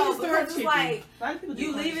 like, though, prehistoric because it's chicken. like A lot of people do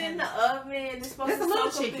you leave it in the understand oven. It's supposed It's to a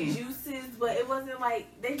little soak up chicken. the juices, but it wasn't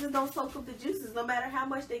like they just don't soak up the juices. No matter how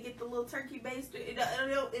much they get the little turkey based,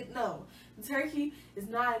 no, the turkey is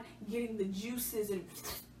not getting the juices and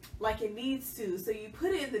like it needs to. So you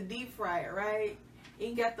put it in the deep fryer, right? And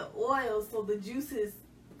you got the oil, so the juices,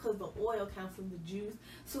 because the oil counts in the juice,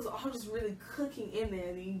 so it's all just really cooking in there.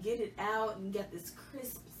 And you get it out, and you got this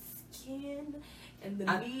crisp skin. And the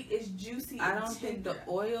meat is juicy. I and don't think the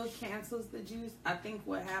tender. oil cancels the juice. I think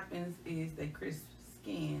what happens is that crisp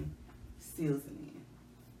skin seals it in.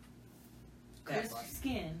 Crisp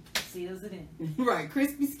skin seals it in. Right,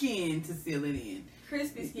 crispy skin to seal it in.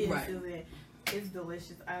 Crispy skin Right. still in. It's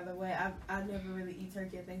delicious either way. I never really eat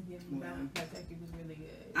turkey at Thanksgiving. Wow. That turkey was really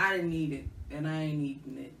good. I didn't eat it, and I ain't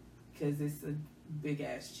eating it because it's a big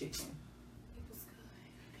ass chicken. It was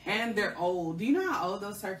good. And they're old. Do you know how old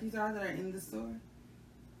those turkeys are that are in the store?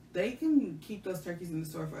 They can keep those turkeys in the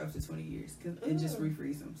store for up to 20 years and just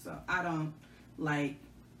refreeze them. So I don't like.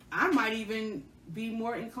 I might even be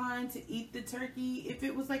more inclined to eat the turkey if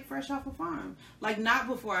it was like fresh off a farm. Like not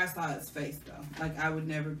before I saw its face though. Like I would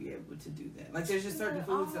never be able to do that. Like there's just certain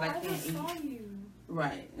foods that I can't eat. Saw you.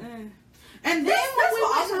 Right. And then when we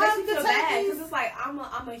went and hugged the turkeys, because it's like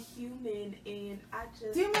I'm a human and I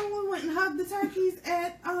just. Then when we went and hugged the turkeys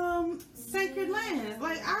at Sacred Lands,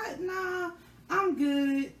 like I'm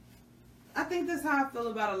good. I think that's how I feel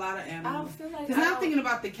about a lot of animals. I don't feel like because now I'm thinking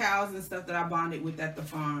about the cows and stuff that I bonded with at the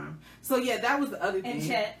farm. So yeah, that was the other thing. And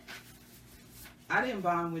Chet. I didn't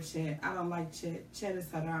bond with Chet. I don't like Chet. Chet is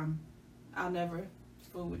haram. I'll never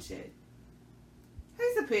fool with Chet.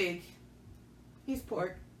 He's a pig. He's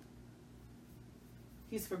pork.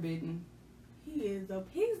 He's forbidden. He is though.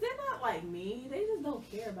 Pigs, they're not like me. They just don't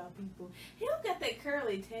care about people. He don't got that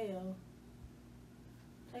curly tail.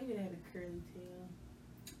 David had a curly tail.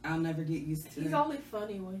 I'll never get used to it. He's only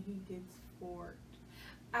funny when he gets forked.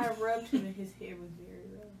 I rubbed him and his hair was very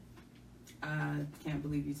rough. I can't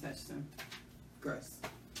believe you touched him. Gross.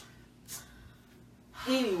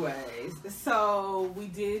 Anyways, so we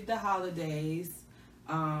did the holidays.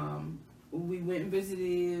 We went and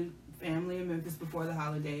visited family in Memphis before the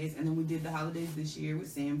holidays, and then we did the holidays this year with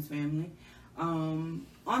Sam's family on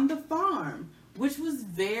the farm, which was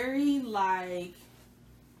very like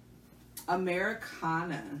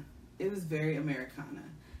Americana. It was very Americana,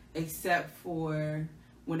 except for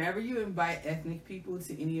whenever you invite ethnic people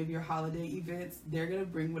to any of your holiday events, they're going to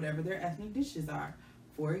bring whatever their ethnic dishes are.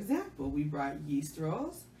 For example, we brought yeast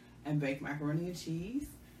rolls and baked macaroni and cheese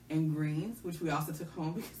and greens, which we also took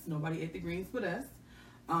home because nobody ate the greens but us.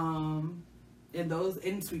 And those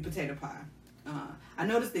in sweet potato pie. I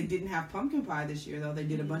noticed they didn't have pumpkin pie this year, though. They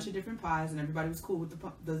did a bunch of different pies, and everybody was cool with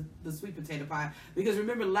the sweet potato pie. Because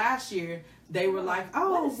remember last year they were like,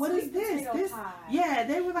 "Oh, what is this? This?" Pie? Yeah,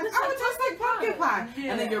 they were like, "Oh, it tastes like pumpkin pie."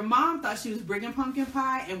 Yeah. And then your mom thought she was bringing pumpkin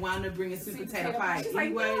pie and wound up bringing sweet potato pie She's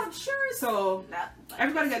anyway. like, no, I'm sure it's so not like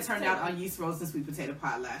everybody got sweet turned potato. out on yeast rolls and sweet potato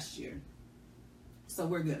pie last year. So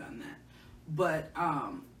we're good on that. But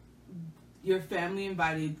your family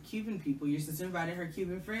invited Cuban people. Your sister invited her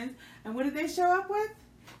Cuban friends. And what did they show up with?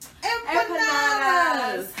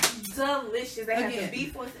 Empanadas! Delicious. They had Again. the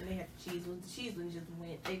beef ones and they had the cheese ones. The cheese ones just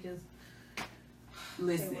went. They just...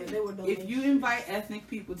 Listen, They were if you invite ethnic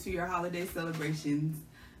people to your holiday celebrations,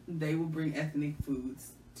 they will bring ethnic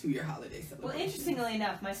foods to your holiday celebrations. Well, interestingly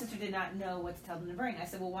enough, my sister did not know what to tell them to bring. I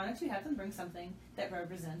said, well, why don't you have them bring something that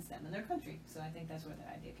represents them and their country? So I think that's where that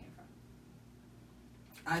idea came from.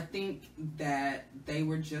 I think that they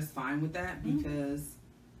were just fine with that because,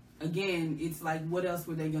 again, it's like, what else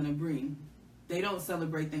were they going to bring? They don't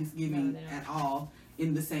celebrate Thanksgiving at all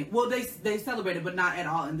in the same... Well, they celebrate it, but not at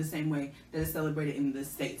all in the same way that it's celebrated in the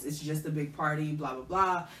States. It's just a big party, blah, blah,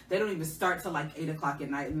 blah. They don't even start till like 8 o'clock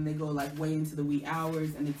at night, and they go like way into the wee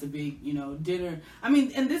hours, and it's a big, dinner. I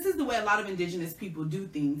mean, and this is the way a lot of indigenous people do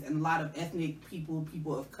things, and a lot of ethnic people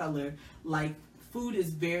of color, like, food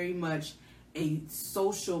is very much a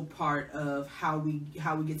social part of how we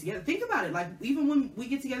get together. Think about it. Like, even when we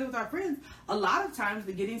get together with our friends, a lot of times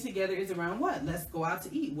the getting together is around what? Let's go out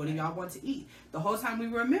to eat. What do y'all want to eat? The whole time we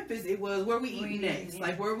were in Memphis, it was where we eating next?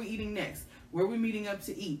 Like, where are we eating next? Where are we meeting up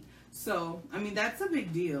to eat? So, I mean, that's a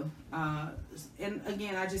big deal. And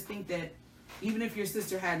again, I just think that even if your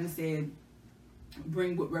sister hadn't said,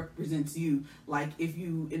 bring what represents you, like if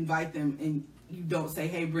you invite them and you don't say,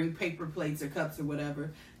 hey, bring paper plates or cups or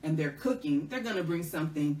whatever, and they're cooking, they're gonna bring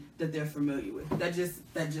something that they're familiar with. That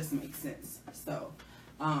just makes sense. So,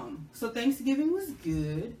 so Thanksgiving was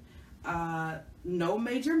good. No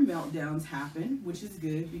major meltdowns happened, which is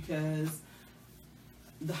good because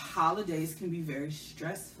the holidays can be very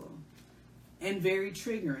stressful and very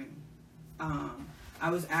triggering. I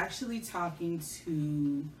was actually talking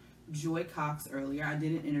to Joy Cox earlier. I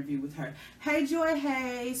did an interview with her. Hey Joy,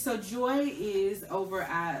 hey. So Joy is over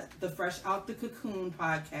at the Fresh Out the Cocoon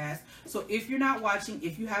podcast. So if you're not watching,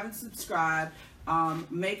 if you haven't subscribed,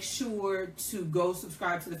 make sure to go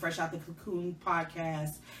subscribe to the Fresh Out the Cocoon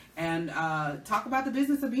podcast and talk about the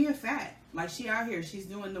business of being fat. Like, she out here, she's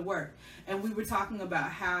doing the work. And we were talking about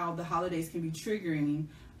how the holidays can be triggering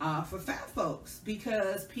for fat folks,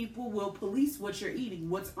 because people will police what you're eating,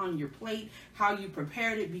 what's on your plate, how you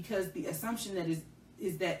prepared it, because the assumption that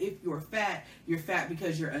is that if you're fat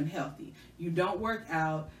because you're unhealthy. You don't work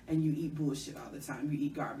out and you eat bullshit all the time. You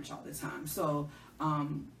eat garbage all the time. So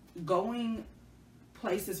going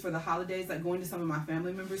places for the holidays, like going to some of my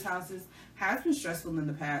family members' houses, has been stressful in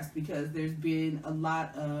the past because there's been a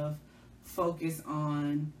lot of focus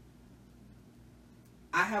on.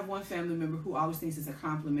 I have one family member who always thinks it's a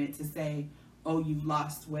compliment to say, "Oh, you've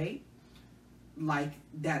lost weight." Like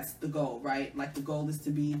that's the goal, right? Like the goal is to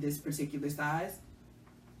be this particular size,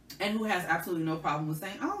 and who has absolutely no problem with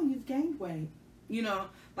saying, "Oh, you've gained weight," you know,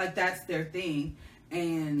 like that's their thing.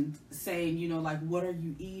 And saying, you know, like, what are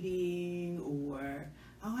you eating? Or,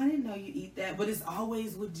 oh, I didn't know you eat that. But it's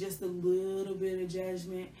always with just a little bit of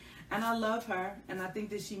judgment. And I love her. And I think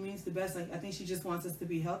that she means the best. Like, I think she just wants us to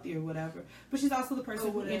be healthy or whatever. But she's also the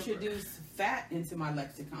person who introduced fat into my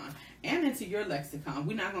lexicon and into your lexicon.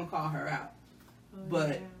 We're not going to call her out. Oh,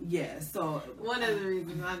 but, yeah, so. One of the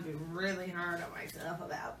reasons I've been really hard on myself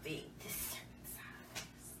about being this certain size.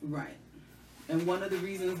 Right. And one of the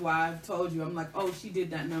reasons why I've told you, I'm like, oh, she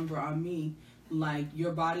did that number on me. Like,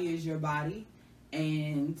 your body is your body,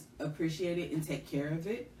 and appreciate it and take care of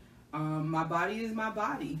it. My body is my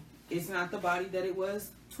body. It's not the body that it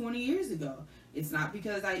was 20 years ago. It's not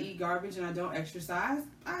because I eat garbage and I don't exercise.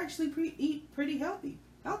 I actually eat pretty healthy.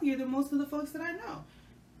 Healthier than most of the folks that I know.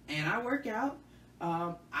 And I work out.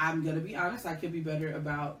 I'm going to be honest, I could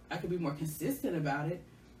be more consistent about it.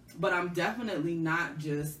 But I'm definitely not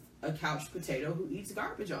just a couch potato who eats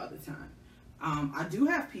garbage all the time. I do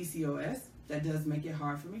have PCOS. That does make it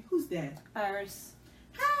hard for me. Who's that? Iris.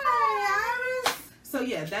 Hi, Iris. So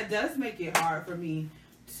yeah, that does make it hard for me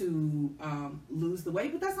to lose the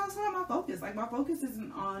weight, but that's also not my focus. Like, my focus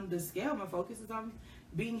isn't on the scale. My focus is on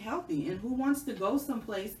being healthy. And who wants to go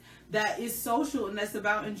someplace that is social and that's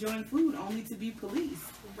about enjoying food only to be policed?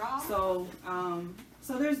 Wrong.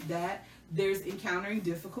 So there's that. There's encountering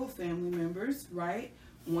difficult family members, right?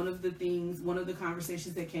 One of the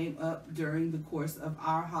conversations that came up during the course of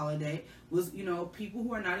our holiday was, you know, people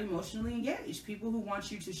who are not emotionally engaged, people who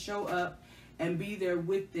want you to show up and be there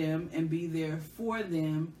with them and be there for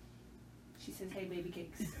them. She says, "Hey, baby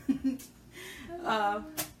cakes."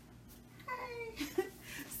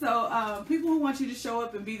 So people who want you to show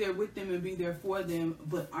up and be there with them and be there for them,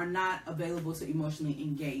 but are not available to emotionally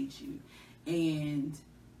engage you. And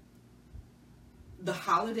the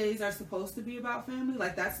holidays are supposed to be about family.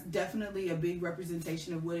 Like, that's definitely a big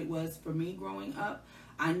representation of what it was for me growing up.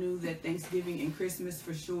 I knew that Thanksgiving and Christmas,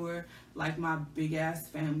 for sure, like, my big ass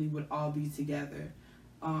family would all be together.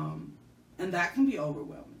 And that can be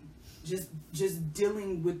overwhelming. Just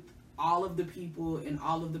dealing with all of the people and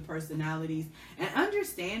all of the personalities and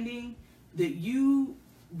understanding that you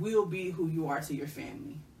will be who you are to your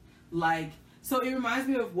family. Like, so it reminds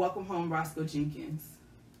me of Welcome Home, Roscoe Jenkins.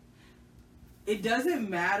 It doesn't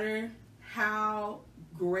matter how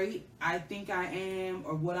great I think I am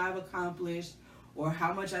or what I've accomplished or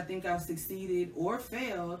how much I think I've succeeded or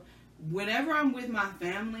failed. Whenever I'm with my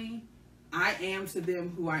family, I am to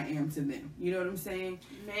them who I am to them. You know what I'm saying?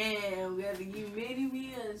 Man, whether you made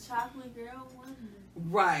me a chocolate girl wonder.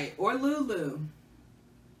 Right. Or Lulu.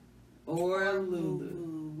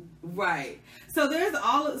 Right. So there's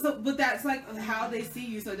but that's like how they see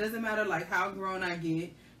you. So it doesn't matter like how grown I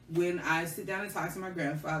get. When I sit down and talk to my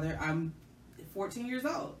grandfather, I'm 14 years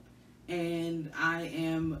old, and I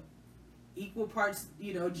am equal parts,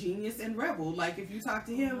 you know, genius and rebel. Like, if you talk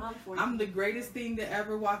to him, I'm the greatest thing that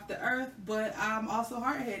ever walked the earth, but I'm also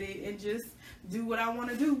hard-headed and just do what I want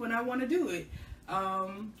to do when I want to do it.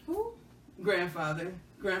 Who? Grandfather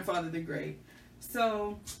the Great.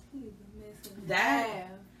 So that,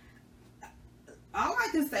 all I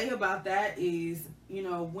can say about that is, you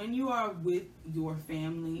know, when you are with your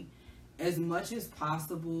family, as much as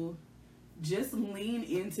possible, just lean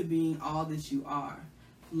into being all that you are.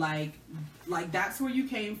 Like that's where you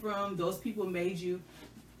came from. Those people made you.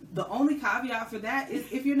 The only caveat for that is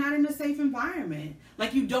if you're not in a safe environment.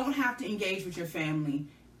 Like, you don't have to engage with your family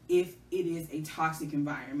if it is a toxic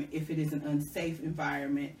environment, if it is an unsafe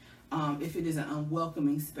environment, if it is an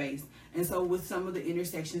unwelcoming space. And so with some of the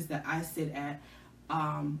intersections that I sit at,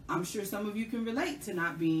 I'm sure some of you can relate to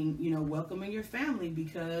not being, you know, welcome in your family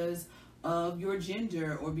because of your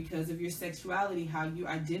gender or because of your sexuality, how you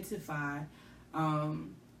identify.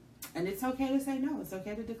 And it's okay to say no. It's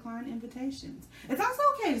okay to decline invitations. It's also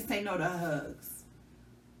okay to say no to hugs.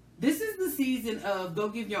 This is the season of go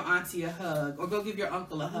give your auntie a hug or go give your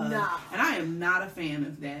uncle a hug. No. And I am not a fan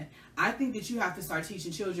of that. I think that you have to start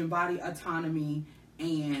teaching children body autonomy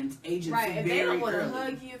and ages right. If very they don't want to early.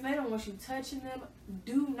 hug you, if they don't want you touching them,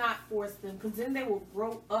 do not force them, because then they will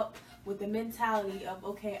grow up with the mentality of,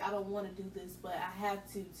 okay, I don't want to do this, but I have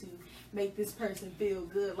to make this person feel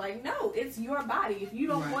good. Like, no, it's your body. If you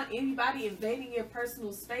don't Right. want anybody invading your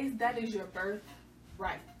personal space, that is your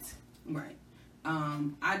birthright. Right.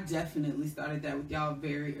 I definitely started that with y'all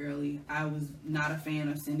very early. I was not a fan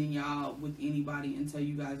of sending y'all with anybody until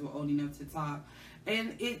you guys were old enough to talk.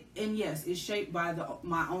 And yes, it's shaped by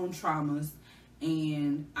my own traumas.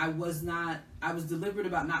 And I was deliberate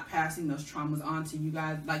about not passing those traumas on to you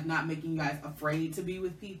guys, like not making you guys afraid to be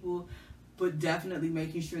with people, but definitely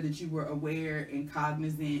making sure that you were aware and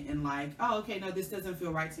cognizant and like, oh, okay, no, this doesn't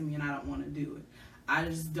feel right to me and I don't want to do it. I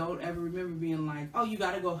just don't ever remember being like, oh, you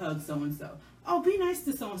got to go hug so-and-so. Oh, be nice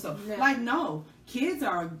to so-and-so. No. Like, no. Kids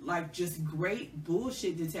are, like, just great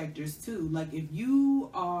bullshit detectors, too. Like, if you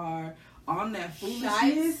are on that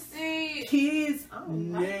foolishness, Shiesty. kids Oh,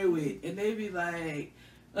 know it. And they be like,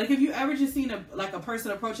 if you ever just seen a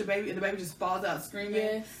person approach a baby and the baby just falls out screaming,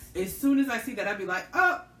 Yes. as soon as I see that, I'd be like,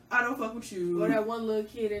 oh, I don't fuck with you. Or that one little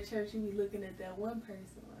kid at church, you be looking at that one person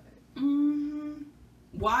like,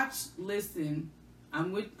 Watch, listen.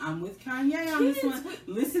 I'm with Kanye on this Kids, one.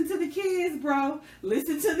 Listen to the kids, bro.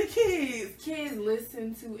 Listen to the kids. kids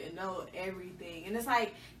listen to and know everything. And it's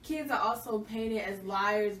like, kids are also painted as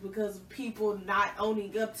liars because of people not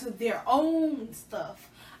owning up to their own stuff.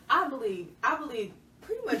 I believe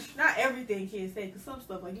pretty much not everything kids say, because some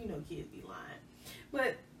stuff, like, kids be lying.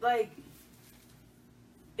 But, like,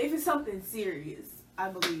 if it's something serious, I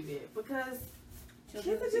believe it. Because kids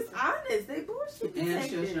are just honest. They bullshit And detectors.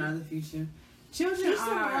 children are the future. Children Teach them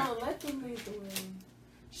are. well, let them lead the way.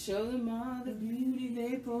 Show them all the beauty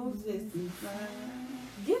they possess inside.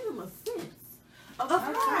 Give them a sense of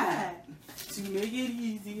Pride. To make it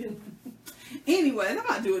easier. Anyways, I'm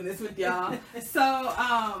not doing this with y'all.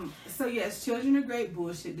 So yes, children are great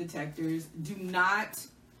bullshit detectors. Do not,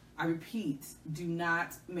 I repeat, do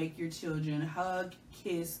not make your children hug,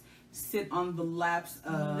 kiss, sit on the laps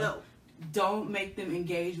of. No. Don't make them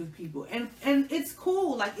engage with people. And it's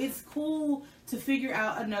cool. Like, it's cool to figure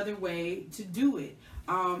out another way to do it.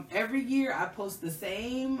 Every year I post the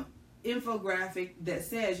same infographic that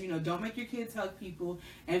says, don't make your kids hug people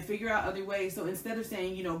and figure out other ways. So instead of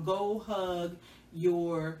saying, go hug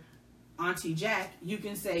your Auntie Jack, you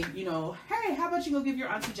can say, hey, how about you go give your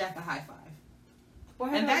Auntie Jack a high five? Or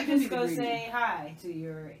And that can just be go the say hi to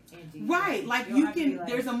your auntie. Right, like don't you have to can. be like-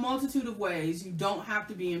 There's a multitude of ways. You don't have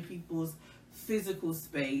to be in people's physical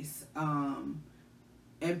space,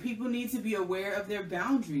 and people need to be aware of their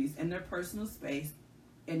boundaries and their personal space.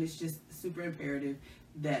 And it's just super imperative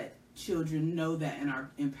that children know that and are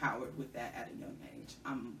empowered with that at a young age.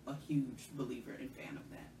 I'm a huge believer and fan of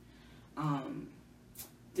that.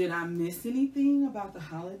 Did I miss anything about the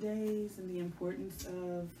holidays and the importance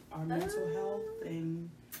of our mental health and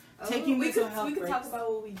taking mental health We could breaks? talk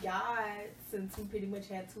about what we got, since we pretty much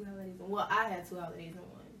had 2 holidays. Well, I had 2 holidays in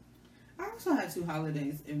one. I also had 2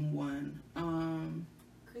 holidays in one.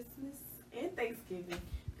 Christmas and Thanksgiving.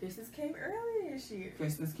 Christmas came early this year.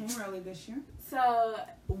 Christmas came early this year. So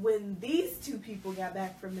when these 2 people got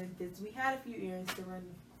back from Memphis, we had a few errands to run.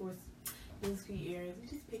 Of course, those few errands, we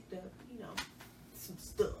just picked up, some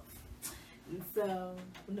stuff. And so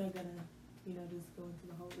we're not gonna, just go into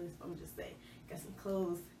the whole list. I'm just saying, got some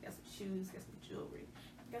clothes, got some shoes, got some jewelry,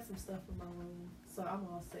 got some stuff in my room. So I'm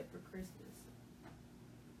all set for Christmas.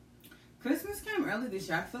 Christmas came early this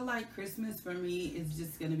year. I feel like Christmas for me is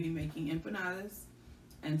just gonna be making empanadas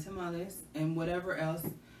and tamales and whatever else.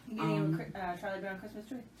 You getting a Charlie Brown Christmas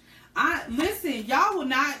tree? Listen, y'all will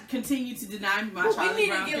not continue to deny me my Well, Charlie we need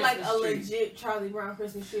Brown to get like Christmas a tree. legit Charlie Brown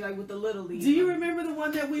Christmas tree, like with the little leaves. Do you remember the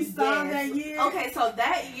one that we saw Yes. that year? Okay, so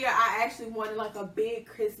that year I actually wanted like a big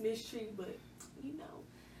Christmas tree, but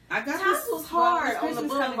I got times this. was hard Well, on the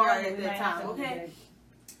Christmas coming boulevard early, at we that might have time. to Okay,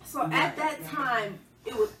 do so Right. at that time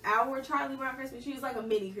it was our Charlie Brown Christmas tree. It was like a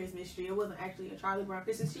mini Christmas tree. It wasn't actually a Charlie Brown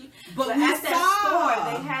Christmas tree. But But we at that saw.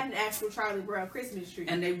 store, they had an actual Charlie Brown Christmas tree.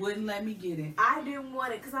 And they wouldn't let me get it. I didn't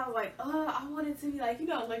want it because I was like, I wanted to be like,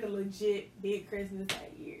 like a legit big Christmas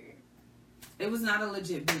that year. It was not a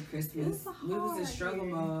legit big Christmas. We was in hard struggle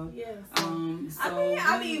year. mode. Yes. So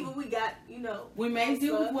I mean, but we got, we made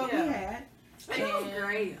do with stuff, what yeah. we had. And it was And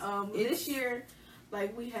great. it's- This year,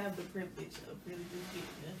 like, we have the privilege of really just getting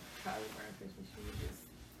the Charlie Brown Christmas tree.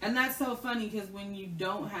 And that's so funny because when you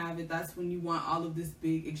don't have it, that's when you want all of this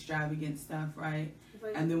big extravagant stuff, right?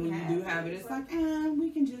 Like, And then when you do have it, it's like, we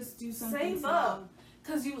can just do something. save small. up,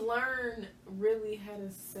 because you learn really how to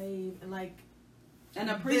save and like and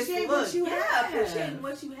appreciate this what look. you yeah, have. appreciate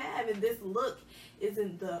what you have, and this look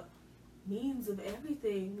isn't the means of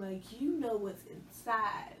everything. Like, you know what's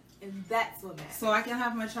inside, and that's what matters. So I can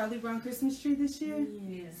have my Charlie Brown Christmas tree this year?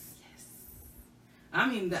 Yes. I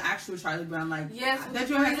mean, the actual Charlie Brown, like, Yes, that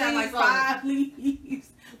joint has to have like 5 leaves,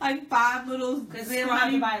 like 5 little Because we don't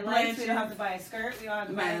have to buy lights, branches. we don't have to buy a skirt, we don't have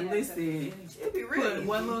to buy Man, listen, It'd be really put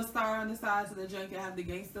one little star on the side so the joint can have the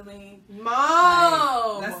gangster lean.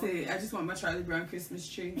 Mom! Like, that's it. I just want my Charlie Brown Christmas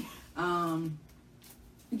tree.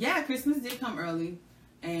 Yeah, Christmas did come early,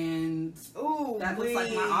 and Ooh, that looks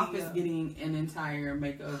like my office getting an entire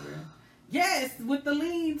makeover. Yes, with the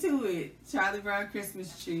lean to it. Charlie Brown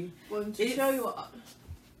Christmas tree. Well, to show you, I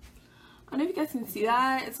don't know if you guys can see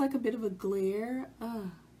that. It's like a bit of a glare.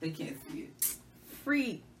 They can't see it.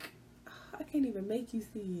 Freak. I can't even make you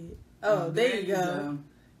see it. Oh, there you go.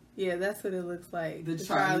 Yeah, that's what it looks like. The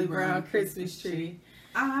Charlie Brown Christmas tree.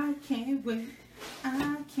 I can't wait.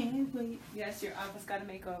 I can't wait. Yes, your office got a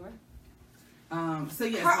makeover. So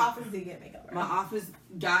yes, Her office did get makeover. my office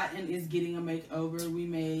got and is getting a makeover. We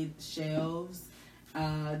made shelves,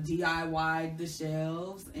 DIY'd the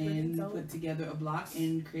shelves, and put together a block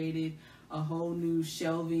and created a whole new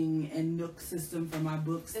shelving and nook system for my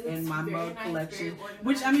books and my mug collection.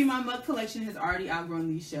 Which, I mean, my mug collection has already outgrown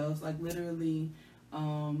these shelves. Like, literally,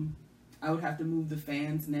 I would have to move the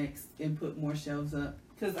fans next and put more shelves up.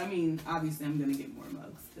 Because, I mean, obviously I'm going to get more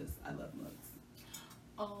mugs because I love mugs.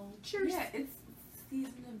 Cheers. Yeah, it's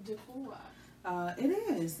season of decor. It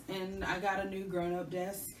is. And I got a new grown-up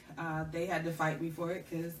desk. They had to fight me for it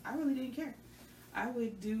because I really didn't care. I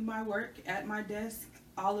would do my work at my desk,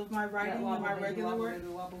 all of my writing and my regular work.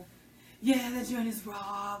 Yeah, that joint is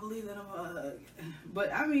wobbly little mug.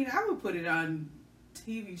 But, I mean, I would put it on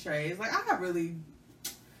TV trays. Like, I got really...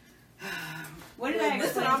 What did I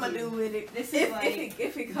This is what I'm going to do with it. This is like...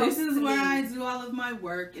 If it comes This is to where me. I do all of my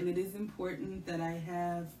work, and it is important that I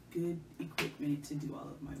have good equipment to do all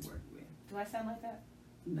of my work with. Do I sound like that?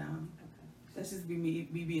 No. Okay. That's just me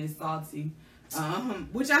being salty.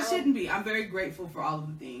 Which I shouldn't be. I'm very grateful for all of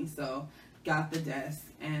the things. So, got the desk,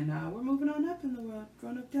 and we're moving on up in the world.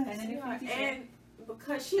 Grown up desk. And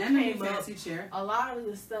because she and a came up, fancy chair. a lot of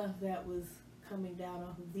the stuff that was coming down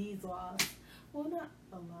off of these walls, well, not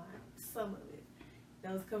a lot, some of it,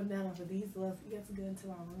 that was coming down off of these walls, you have to go into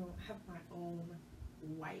my room. I have my own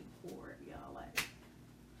whiteboard, y'all. Like,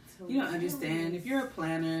 so You don't understand. If you're a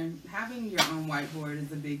planner, having your own whiteboard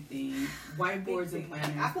is a big thing. Whiteboards and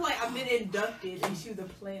planners. I feel like I've been inducted into the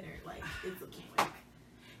planner. Like, it's a like.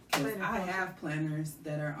 Because I have planners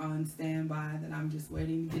that are on standby that I'm just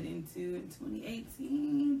waiting to get into in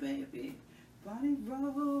 2018, baby. Body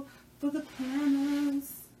roll for the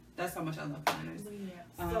planners. That's how much I love planners.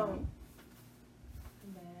 Yeah. So,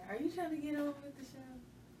 are you trying to get on with the show?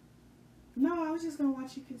 No, I was just going to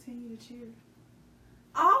watch you continue to cheer.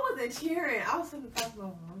 I wasn't cheering. I was going to talk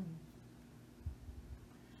about mom.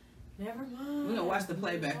 Never mind. We're going to watch the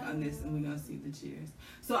playback on this and we're going to see the cheers.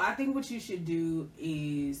 So I think what you should do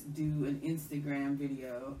is do an Instagram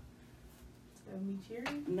video. Of me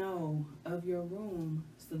cheering? No, of your room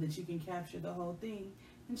so that you can capture the whole thing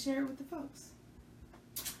and share it with the folks.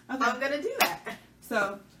 Okay. I'm going to do that.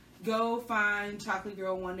 So go find Chocolate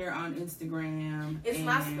Girl Wonder on Instagram. It's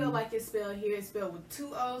not spelled like it's spelled here. It's spelled with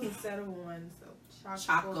 2 O's instead of 1. So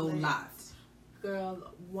Chocolate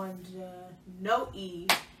Girl Wonder, no E,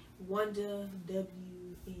 Wonder,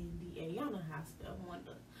 WNDA. Y'all know how to spell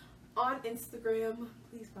Wonder. On Instagram,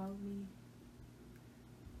 please follow me.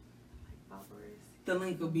 Like followers. The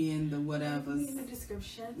link will be in the whatevers. In the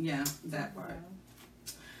description. Yeah, that part.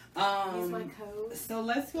 Use my code. So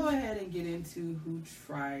let's go ahead and get into who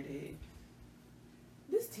tried it.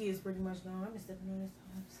 This tea is pretty much gone. I've been stepping on this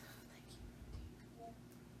time. So thank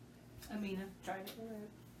you. Amina tried it.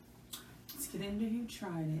 Let's get into who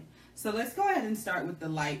tried it. So let's go ahead and start with the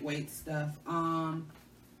lightweight stuff.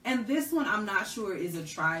 And this one I'm not sure is a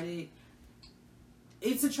tried it.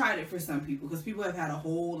 It's a tried it for some people because people have had a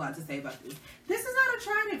whole lot to say about this. This is not a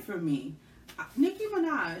tried it for me. Nicki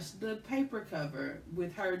Minaj, the paper cover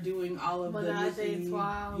with her doing all of the Nicki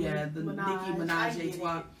Minaj et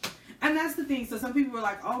toi. And that's the thing. So some people were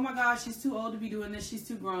like, "Oh my gosh, she's too old to be doing this. She's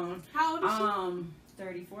too grown." How old is she?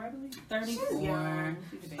 34, I believe. 34.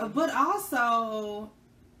 But also,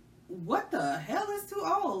 what the hell is too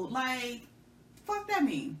old? Like, fuck that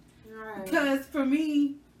mean? Right. Because for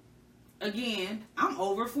me, again, I'm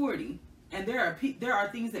over 40, and there are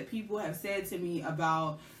things that people have said to me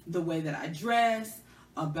about the way that I dress,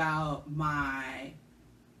 about my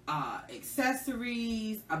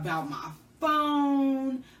accessories, about my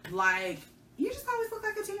phone. Like, you just always look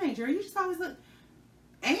like a teenager. You just always look,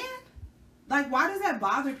 and like, why does that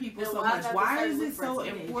bother people so much? Why is it so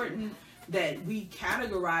important? that we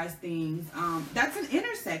categorize things. That's an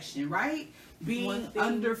intersection, right? Being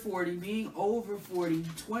under 40, being over 40,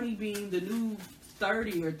 20 being the new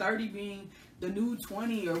 30, or 30 being the new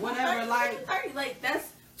 20, or whatever. Like 30, like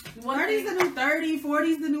that's 30's the new 30,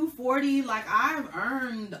 40's the new 40. Like, I've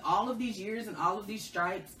earned all of these years and all of these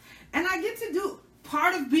stripes, and I get to do.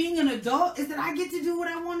 Part of being an adult is that I get to do what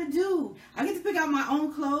I want to do. I get to pick out my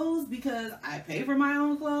own clothes because I pay for my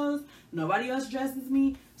own clothes. Nobody else dresses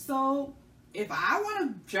me. So if I want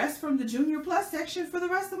to dress from the Junior Plus section for the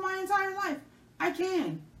rest of my entire life, I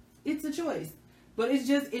can. It's a choice. But it's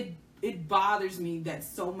just, it bothers me that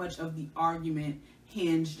so much of the argument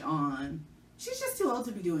hinged on, she's just too old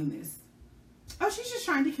to be doing this. Oh, she's just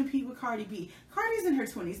trying to compete with Cardi B. Cardi's in her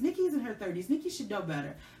 20s. Nicki's in her 30s. Nicki should know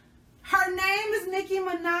better. Her name is Nicki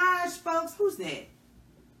Minaj, folks. Who's that?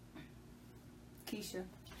 Keisha.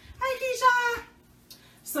 Hey, Keisha.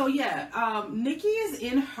 So, yeah, Nicki is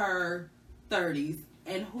in her 30s,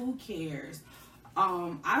 and who cares?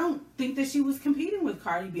 I don't think that she was competing with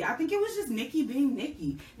Cardi B. I think it was just Nicki being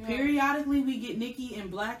Nicki. Yeah. Periodically, we get Nicki in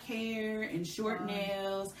black hair and short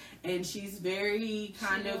nails, and she's very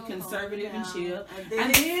kind of conservative and chill.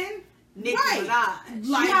 And then Nicki Minaj.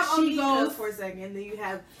 Like, you have she Onika goes for a second, and then you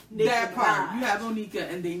have Nicki that Minaj. part. You have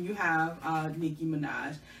Onika, and then you have Nicki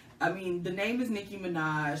Minaj. I mean, the name is Nicki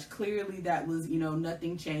Minaj. Clearly, that was,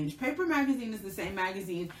 nothing changed. Paper Magazine is the same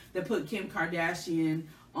magazine that put Kim Kardashian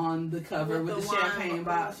on the cover with the champagne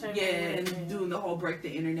bottle. Yeah, and doing the whole break the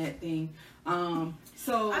internet thing.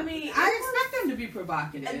 So, I mean, I expect them to be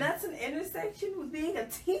provocative. And that's an intersection with being a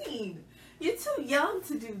teen. You're too young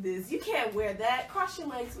to do this. You can't wear that. Cross your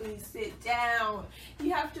legs when you sit down.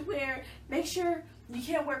 You have to make sure you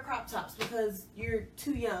can't wear crop tops because you're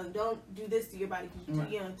too young. Don't do this to your body because you're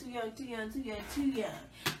too young, too young, too young, too young, too young.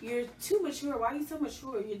 You're too mature. Why are you so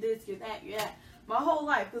mature? You're this, you're that, you're that. My whole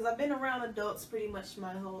life, because I've been around adults pretty much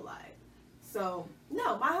my whole life. So,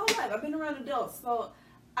 no, my whole life I've been around adults. So,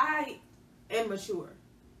 I am mature.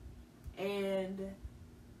 And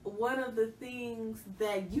one of the things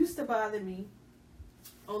that used to bother me,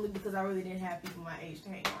 only because I really didn't have people my age to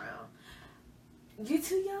hang around, you're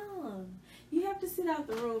too young. You have to sit out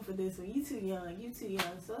the room for this one. You're too young. You're too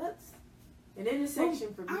young. So that's an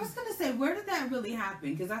intersection for me. I was going to say, where did that really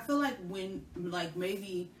happen? Because I feel like when,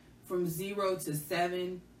 maybe from 0 to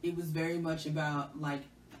 7, it was very much about,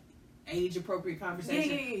 age-appropriate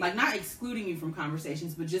conversation. Yeah. Like, not excluding you from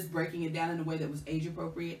conversations, but just breaking it down in a way that was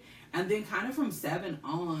age-appropriate. And then kind of from 7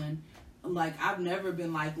 on, I've never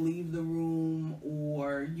been leave the room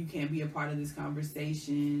or you can't be a part of this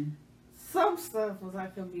conversation. Some stuff was I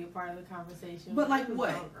couldn't be a part of the conversation. But what?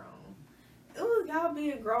 It was y'all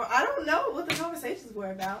being grown. I don't know what the conversations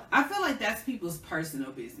were about. I feel like that's people's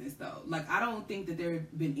personal business, though. I don't think that there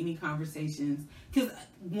have been any conversations. Because,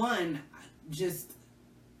 just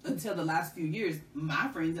until the last few years, my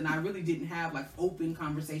friends and I really didn't have, open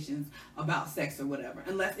conversations about sex or whatever.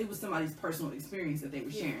 Unless it was somebody's personal experience that they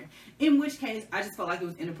were sharing. Yeah. In which case, I just felt like it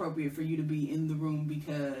was inappropriate for you to be in the room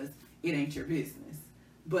because it ain't your business.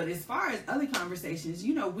 But as far as other conversations,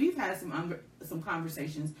 we've had some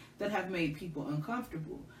conversations that have made people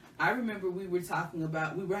uncomfortable. I remember we were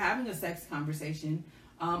having a sex conversation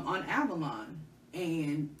on Avalon,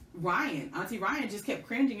 and Auntie Ryan just kept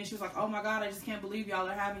cringing, and she was like, "Oh my God, I just can't believe y'all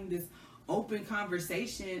are having this open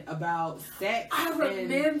conversation about sex." I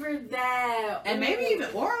remember that. And maybe even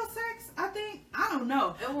oral sex, I think. I don't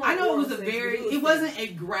know. I know it was it wasn't a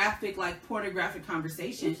graphic, pornographic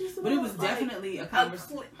conversation, but it was definitely a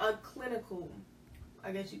conversation. A clinical,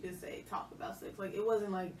 I guess you could say, talk about sex. It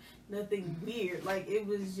wasn't nothing weird. It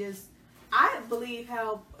was just, I believe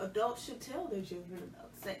how adults should tell their children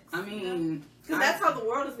about sex. I mean, because that's how the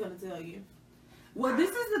world is going to tell you. Well,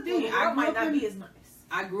 this is the thing. The world might not be as nice.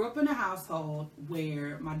 I grew up in a household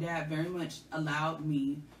where my dad very much allowed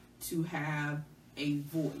me to have a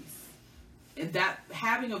voice. And that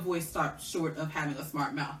having a voice stopped short of having a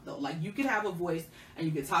smart mouth, though. You could have a voice and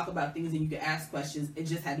you could talk about things and you could ask questions. It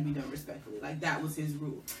just had to be done respectfully. That was his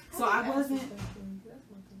rule. So I wasn't.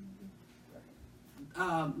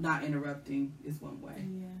 Not interrupting is one way.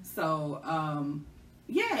 Yeah. So,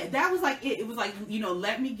 yeah, that was it. It was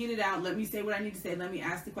let me get it out. Let me say what I need to say. Let me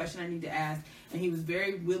ask the question I need to ask. And he was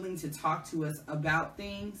very willing to talk to us about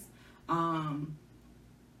things.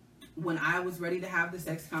 When I was ready to have the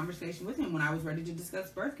sex conversation with him, when I was ready to discuss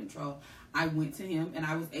birth control, I went to him and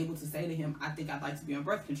I was able to say to him, I think I'd like to be on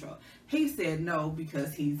birth control. He said no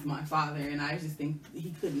because he's my father, and I just think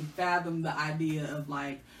he couldn't fathom the idea of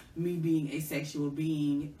me being a sexual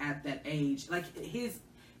being at that age.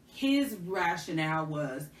 His rationale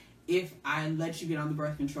was, if I let you get on the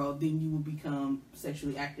birth control, then you will become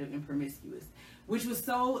sexually active and promiscuous. Which was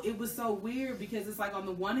so weird, because it's like, on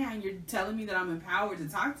the one hand, you're telling me that I'm empowered to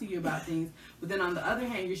talk to you about things, but then on the other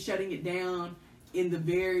hand, you're shutting it down in the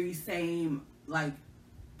very same, like,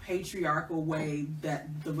 patriarchal way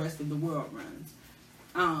that the rest of the world runs.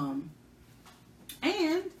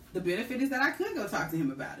 And the benefit is that I could go talk to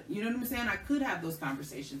him about it. You know what I'm saying? I could have those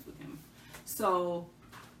conversations with him. So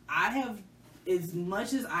I have, as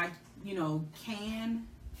much as I, can,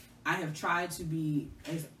 I have tried to be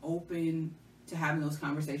as open to having those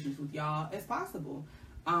conversations with y'all as possible.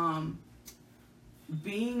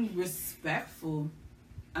 Being respectful.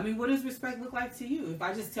 I mean, what does respect look like to you? If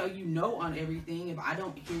I just tell you no on everything, if I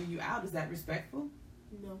don't hear you out, is that respectful?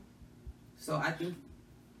 No. So I think...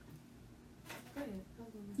 Go ahead.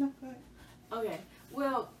 No, go ahead. Okay.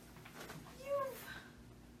 Well,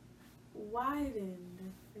 you've widened,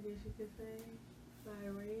 I guess you could say, my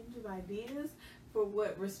range of ideas for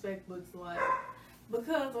what respect looks like.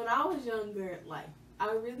 Because when I was younger, like,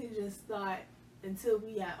 I really just thought, until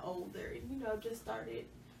we got older, just started...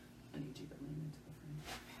 I need you to lean into the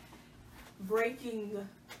frame. Breaking,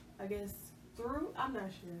 I guess, through, I'm not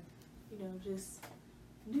sure, just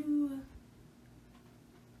new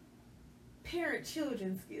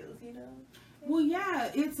parent-children skills, Well, yeah,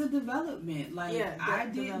 it's a development. Like, yeah, I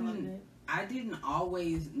didn't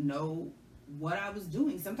always know what I was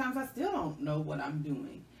doing. Sometimes I still don't know what I'm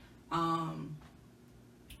doing.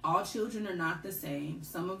 All children are not the same.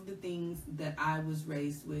 Some of the things that I was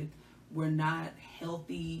raised with were not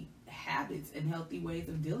healthy habits and healthy ways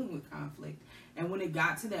of dealing with conflict. And when it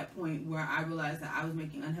got to that point where I realized that I was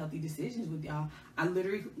making unhealthy decisions with y'all, I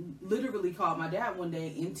literally called my dad one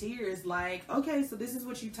day in tears, like, okay, so this is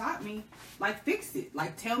what you taught me. Like, fix it.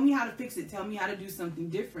 Like, tell me how to fix it. Tell me how to do something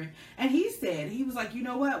different. And he was like, you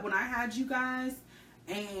know what? When I had you guys,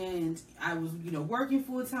 and I was, working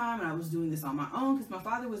full time, and I was doing this on my own, because my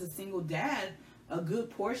father was a single dad a good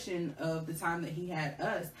portion of the time that he had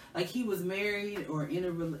us. Like, he was married or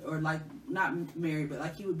not married, but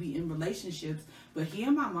like he would be in relationships. But he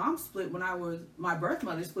and my mom split my birth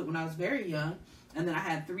mother split when I was very young. And then I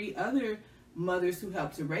had 3 other mothers who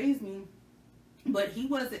helped to raise me. But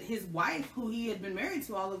his wife, who he had been married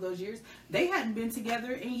to all of those years, they hadn't been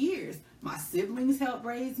together in years. My siblings helped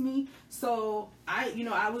raise me. So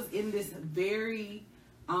I was in this very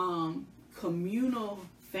communal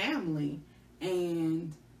family,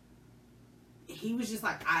 and he was just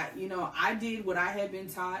like, I did what I had been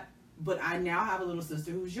taught, but I now have a little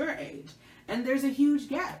sister who's your age. And there's a huge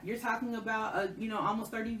gap. You're talking about a,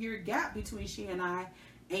 almost 30-year gap between she and I.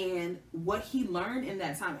 And what he learned in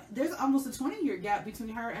that time, there's almost a 20-year gap between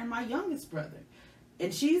her and my youngest brother.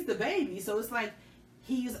 And she's the baby. So it's like,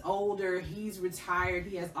 he's older, he's retired,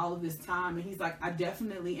 he has all of this time. And he's like, I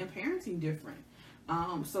definitely am parenting different.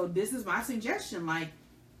 So this is my suggestion. Like,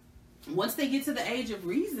 once they get to the age of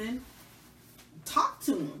reason, talk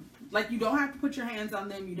to them. Like, you don't have to put your hands on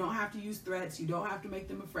them. You don't have to use threats. You don't have to make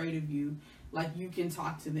them afraid of you. Like, you can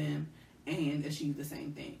talk to them and achieve the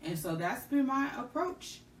same thing. And so that's been my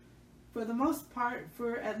approach for the most part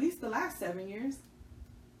for at least the last 7 years.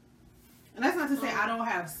 And that's not to say I don't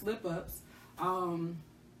have slip-ups.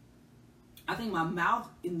 I think my mouth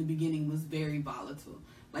in the beginning was very volatile.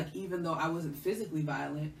 Like, even though I wasn't physically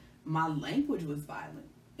violent, my language was violent.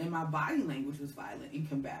 And my body language was violent and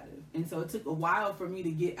combative. And so it took a while for me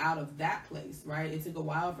to get out of that place, right? It took a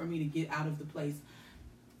while for me to get out of the place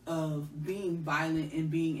of being violent and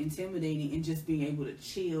being intimidating and just being able to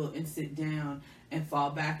chill and sit down and fall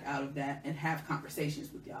back out of that and have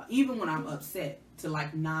conversations with y'all. Even when I'm upset, to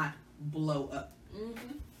like not blow up.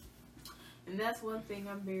 Mm-hmm. And that's one thing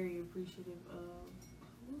I'm very appreciative of.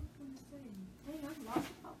 What was I going to say? Hey, I'm lost.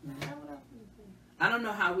 I don't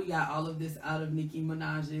know how we got all of this out of Nicki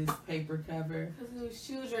Minaj's paper cover. Because it was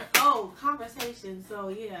children. Oh, conversation. So,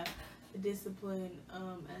 yeah. The discipline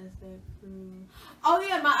aspect. Oh,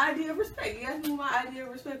 yeah, my idea of respect. You asked me what my idea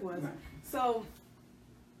of respect was. Right. So,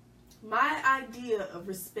 my idea of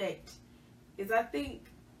respect is,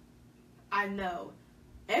 I know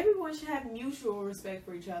everyone should have mutual respect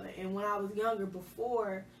for each other. And when I was younger,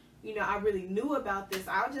 before, I really knew about this,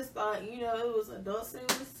 I just thought, it was adults that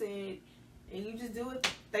was said, and you just do what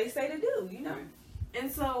they say to do, Right.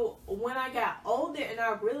 And so, when I got older and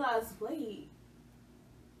I realized, wait,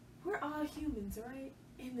 we're all humans, right?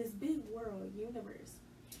 In this big world, universe.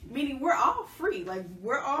 Meaning we're all free. Like,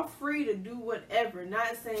 we're all free to do whatever.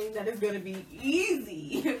 Not saying that it's going to be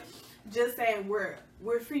easy. Just saying we're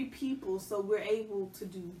free people, so we're able to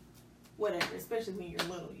do whatever. Especially when you're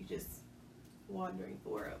little. You're just wandering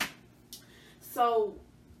for it. So,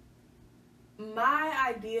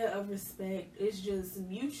 my idea of respect is just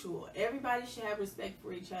mutual. Everybody should have respect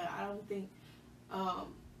for each other. I don't think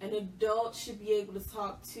an adult should be able to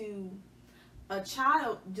talk to a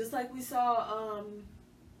child just like we saw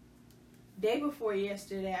day before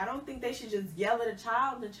yesterday. I don't think they should just yell at a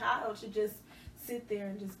child. The child should just sit there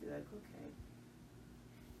and just be like, okay,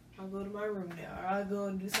 I'll go to my room now, or I'll go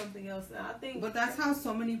and do something else now. I think, but that's how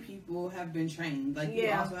so many people have been trained. Like,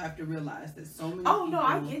 you also have to realize that so many people no,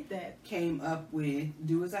 I get that. Came up with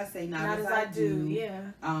do as I say, not as I do. Yeah.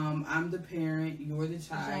 I'm the parent, you're the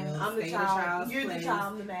child. I'm the child. You're the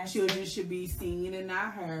child. I'm the master. Children should be seen and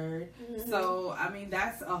not heard. Mm-hmm. So I mean,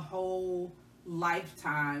 that's a whole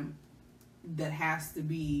lifetime that has to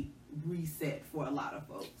be reset for a lot of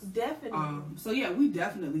folks. Definitely. So yeah, we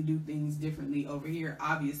definitely do things differently over here.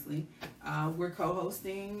 Obviously, we're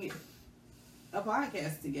co-hosting a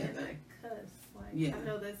podcast together. And I cuss. Like, yeah. I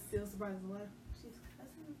know that still surprises a lot. She's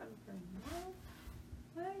cussing in front of her mom.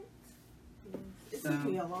 What? Yes. It took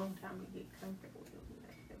me a long time to get comfortable doing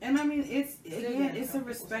that. And I mean, it's a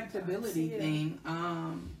respectability thing.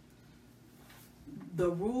 The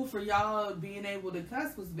rule for y'all being able to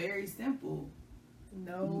cuss was very simple.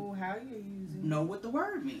 Know how you're using. Know what the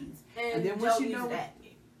word means, and then once you know that,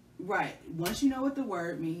 right? Once you know what the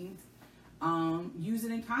word means, use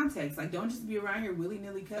it in context. Like, don't just be around here willy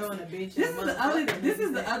nilly cussing. This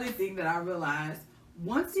is the other thing that I realized.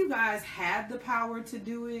 Once you guys had the power to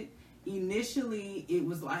do it, initially it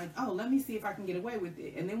was like, oh, let me see if I can get away with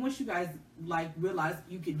it. And then once you guys like realized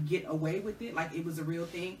you could get away with it, like it was a real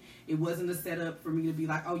thing. It wasn't a setup for me to be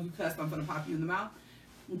like, oh, you cussed, I'm gonna pop you in the mouth.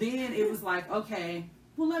 Then it was like, okay,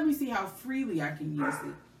 well, let me see how freely I can use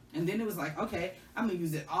it. And then it was like, okay, I'm going to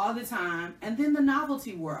use it all the time. And then the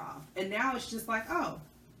novelty wore off. And now it's just like, oh,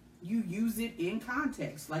 you use it in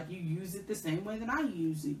context. Like, you use it the same way that I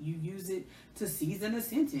use it. You use it to season a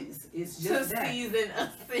sentence. It's just that. Season a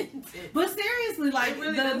sentence. But seriously, like,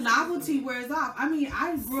 really the novelty wears off. I mean,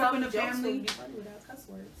 I grew up in a family.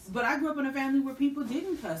 But I grew up in a family where people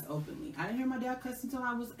didn't cuss openly. I didn't hear my dad cuss until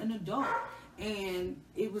I was an adult. And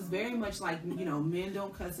it was very much like, you know, men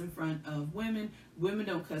don't cuss in front of women. Women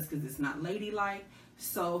don't cuss because it's not ladylike.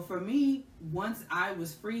 So for me, once I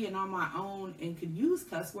was free and on my own and could use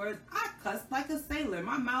cuss words, I cussed like a sailor.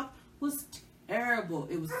 My mouth was terrible.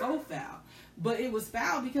 It was so foul. But it was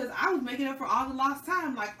foul because I was making up for all the lost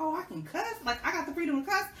time. Like, oh, I can cuss? Like, I got the freedom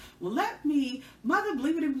to cuss? Well, let me mother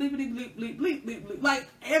bleepity bleepity bleep bleep bleep bleep bleep. Like,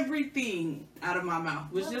 everything out of my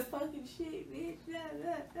mouth was just fucking shit, bitch.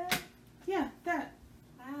 That. Yeah, that.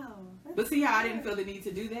 Wow. But see how I didn't feel the need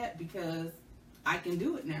to do that because I can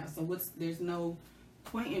do it now. So there's no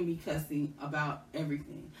point in me cussing about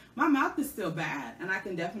everything. My mouth is still bad and I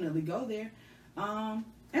can definitely go there. And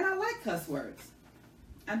I like cuss words.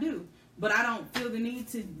 I do. But I don't feel the need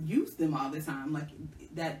to use them all the time. Like,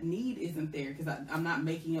 that need isn't there because I'm not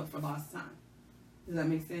making up for lost time. Does that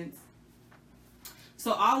make sense?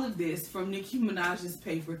 So all of this from Nicki Minaj's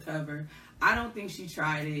paper cover, I don't think she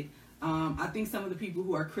tried it. I think some of the people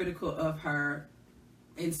who are critical of her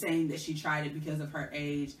and saying that she tried it because of her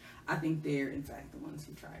age, I think they're in fact the ones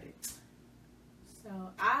who tried it.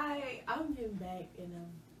 So I'm getting back in a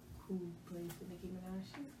cool place with Nicki Minaj.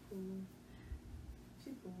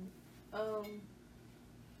 She's cool.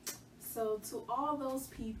 So to all those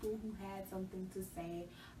people who had something to say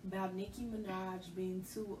about Nicki Minaj being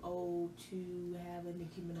too old to have a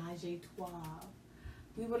Nicki Minaj étoile,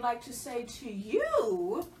 we would like to say to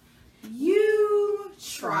you, you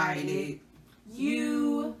tried it.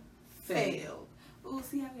 You failed. Oh,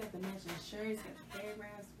 see how we got the matching shirts, got the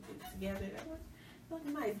paragraphs, we put it together. That look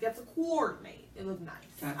nice. Got to coordinate. It looked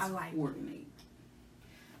nice. I like coordinate.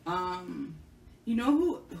 You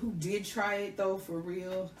know who did try it though, for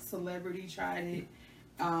real? Celebrity tried it.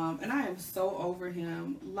 And I am so over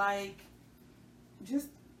him. Like, just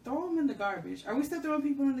throw them in the garbage. Are we still throwing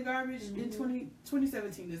people in the garbage? Mm-hmm. In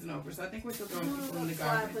 2017 isn't over, so I think we're still throwing people in the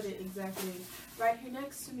garbage. I put it exactly right here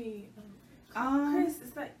next to me. Chris,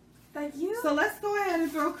 is that you? So let's go ahead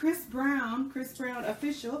and throw Chris Brown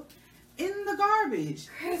official, in the garbage.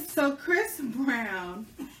 So Chris Brown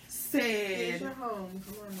said, "Here's your home."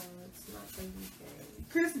 Come on, now, it's not the UK.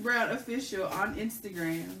 Chris Brown official on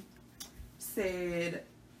Instagram said,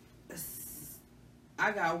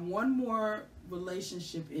 "I got one more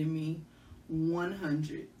relationship in me,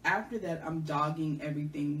 100. After that, I'm dogging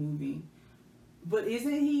everything moving." But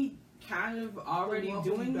isn't he kind of already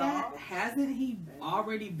doing that? Hasn't he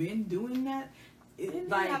already been doing that? Didn't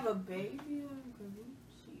he have a baby on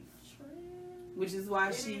Gucci Trend? Which is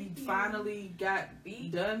why she finally got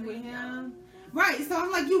done with him. Right, so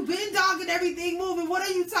I'm like, you've been dogging everything moving. What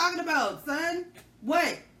are you talking about, son?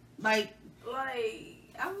 What? Like, Like,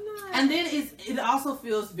 I'm not. And then it also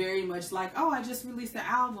feels very much like, oh, I just released the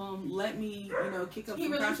album. Let me, kick up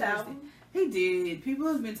some controversy. He did. People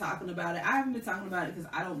have been talking about it. I haven't been talking about it because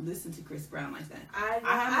I don't listen to Chris Brown like that. I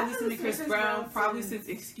haven't listened to Chris Brown probably since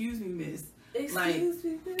Excuse Me, Miss. Excuse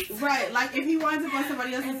me, Miss. Right. Like, if he winds up on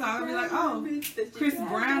somebody else's song, I'll be like, oh, Chris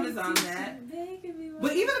Brown is on that.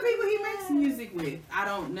 But even the people he makes music with, I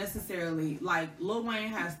don't necessarily, like, Lil Wayne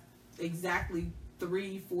has exactly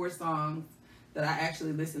 3-4 songs that I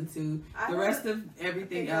actually listen to. The rest of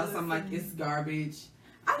everything else, I'm like, it's garbage.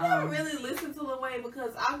 I never really listened to Lil Wayne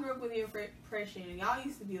because I grew up with the impression, and y'all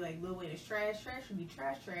used to be like, Lil Wayne is trash, would be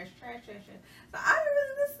trash. So I didn't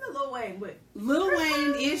really listen to Lil Wayne, but Lil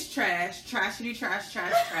Wayne is trash, trashity, trash.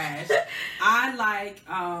 I like,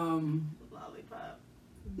 Lollipop.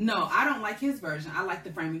 No, I don't like his version. I like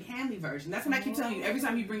the Framing Hanley version. That's what I keep telling you. Every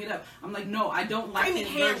time you bring it up, I'm like, no, I don't like his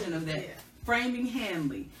version of that. Yeah. Framing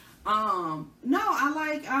Hanley. No, I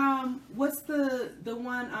like what's the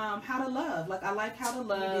one How to Love. Like, I like How to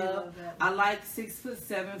Love. I like 6 Foot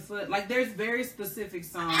 7 Foot. Like, there's very specific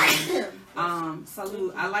songs.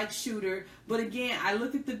 Salute. I like Shooter. But again, I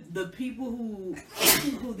look at the people who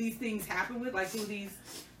these things happen with, like who these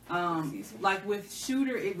like with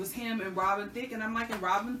Shooter, it was him and Robin Thicke, and I'm like, and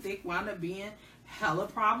Robin Thicke wound up being hella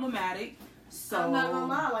problematic. So I'm not gonna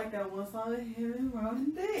lie, I like that one song of him and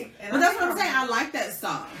Robin Thicke. But that's what I'm saying. I like that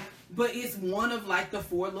song. But it's one of like the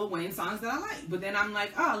 4 Lil Wayne songs that I like. But then I'm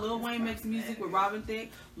like, oh, Lil Wayne makes music with Robin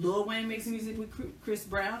Thicke. Lil Wayne makes music with Chris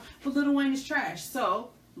Brown. But Lil Wayne is trash. So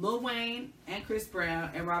Lil Wayne and Chris Brown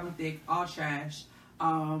and Robin Thicke, all trash.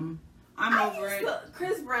 I'm over it.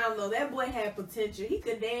 Chris Brown, though, that boy had potential. He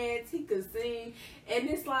could dance, he could sing. And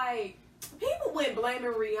it's like, people went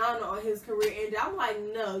blaming Rihanna on his career, and I'm like,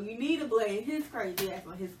 no, you need to blame his crazy ass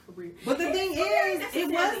on his career. But the thing is,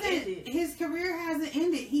 it wasn't, his career hasn't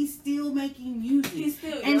ended. He's still making music. He's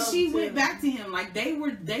still young, and she went back to him. Like, they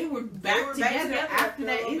were back together after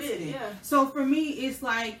that incident. Yeah. So for me, it's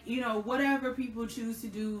like, whatever people choose to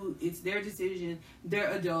do, it's their decision.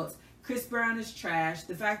 They're adults. Chris Brown is trash.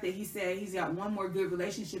 The fact that he said he's got one more good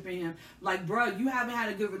relationship in him. Like, bro, you haven't had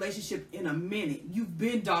a good relationship in a minute. You've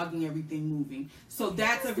been dogging everything moving. So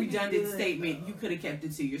that's a redundant statement. You could have kept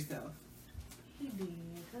it to yourself. He did.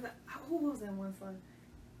 Who was that one song?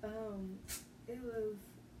 It was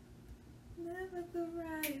never the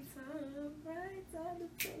right time to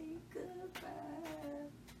say goodbye.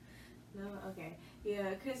 No, okay.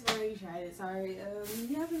 Yeah, Chris Brown, you tried it. Sorry.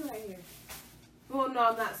 Y'all be right here. Well, no,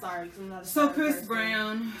 I'm not sorry. I'm not so Chris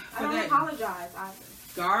Brown, I don't apologize either.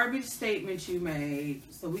 Garbage statement you made,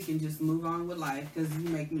 so we can just move on with life because you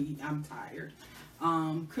make me. I'm tired.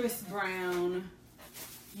 Chris Brown,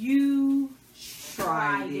 you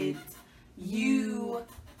tried it. You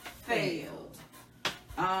failed.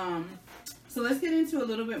 So let's get into a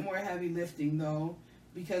little bit more heavy lifting though,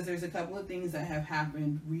 because there's a couple of things that have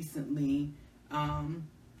happened recently.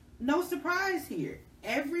 No surprise here.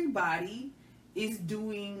 Everybody is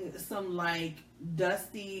doing some like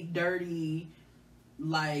dusty, dirty,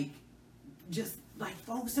 like just like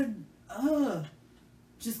folks are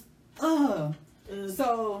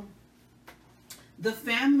So the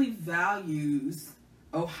Family Values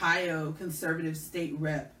Ohio conservative state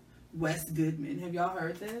rep Wes Goodman. Have y'all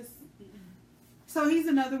heard this? So he's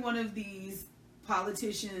another one of these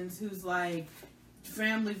politicians who's like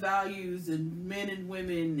family values and men and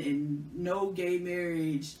women and no gay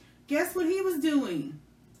marriage. Guess what he was doing?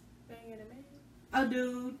 Banging a man. A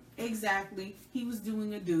dude. Exactly. He was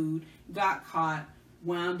doing a dude. Got caught.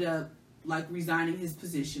 Wound up like resigning his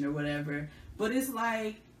position or whatever. But it's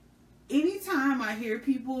like, anytime I hear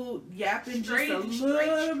people yapping just a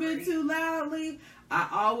little bit too loudly, I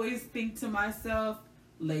always think to myself,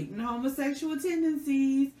 latent homosexual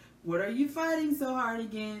tendencies. What are you fighting so hard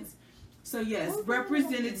against? So yes,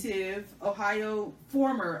 Representative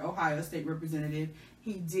former Ohio State Representative,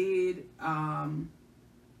 he did go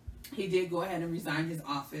ahead and resign his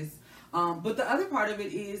office. But the other part of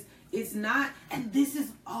it is, it's not, and this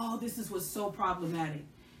is what's so problematic.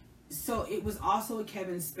 So it was also a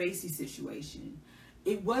Kevin Spacey situation.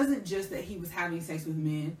 It wasn't just that he was having sex with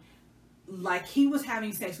men. Like, he was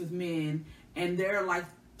having sex with men, and there are like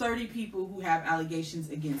 30 people who have allegations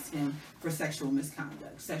against him for sexual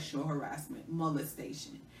misconduct, sexual harassment,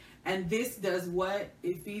 molestation. And this does what?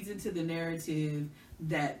 It feeds into the narrative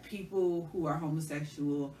that people who are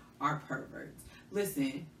homosexual are perverts.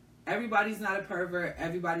 Listen, everybody's not a pervert.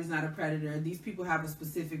 Everybody's not a predator. These people have a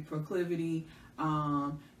specific proclivity.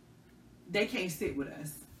 They can't sit with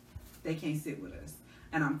us. They can't sit with us.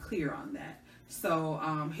 And I'm clear on that. So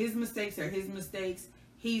his mistakes are his mistakes.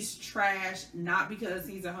 He's trash not because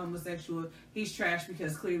he's a homosexual. He's trash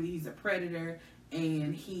because clearly he's a predator,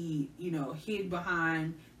 and he, hid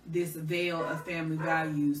behind this veil of family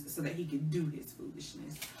values so that he could do his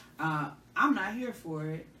foolishness. I'm not here for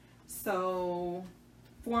it. So,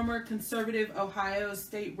 former conservative Ohio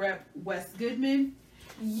State Rep Wes Goodman,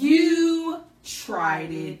 you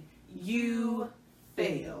tried it. You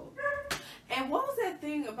failed. And what was that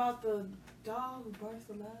thing about the dog who barks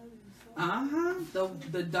aloud?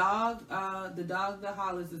 The dog that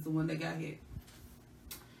hollers is the one that got hit.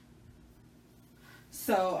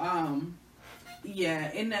 So,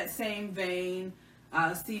 in that same vein,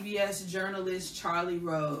 CBS journalist Charlie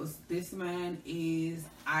Rose. This man is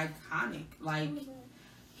iconic. Like,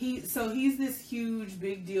 he's this huge,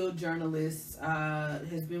 big deal journalist,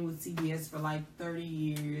 has been with CBS for like 30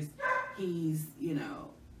 years. He's,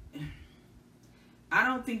 I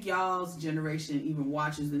don't think y'all's generation even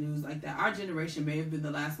watches the news like that. Our generation may have been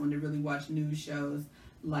the last one to really watch news shows.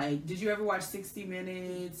 Like, did you ever watch 60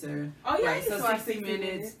 Minutes? Or, oh, yeah, right, so 60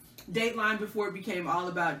 Minutes. Dateline before it became all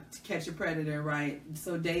about To Catch a Predator, right?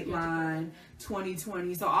 So Dateline,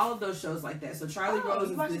 2020. So all of those shows like that. So Charlie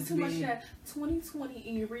Rose is this too much 2020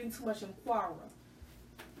 and you're reading too much Inquirer.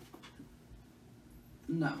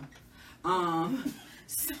 No.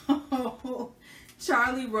 So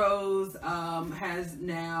Charlie Rose has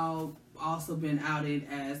now also been outed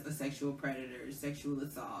as a sexual predator, sexual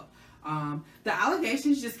assault. The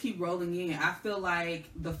allegations just keep rolling in. I feel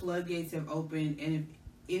like the floodgates have opened, and if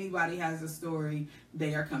anybody has a story,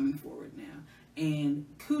 they are coming forward now. And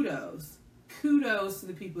kudos to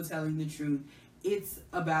the people telling the truth. It's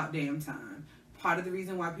about damn time. Part of the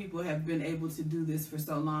reason why people have been able to do this for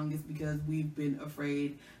so long is because we've been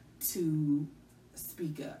afraid to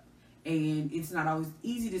speak up. And it's not always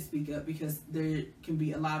easy to speak up because there can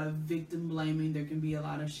be a lot of victim blaming. There can be a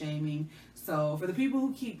lot of shaming. So for the people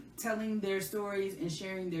who keep telling their stories and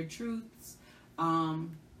sharing their truths, power,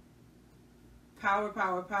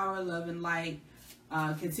 love, and light.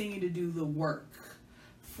 Continue to do the work.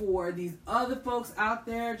 For these other folks out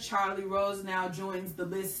there, Charlie Rose now joins the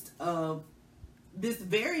list of this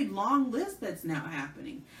very long list that's now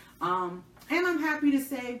happening. And I'm happy to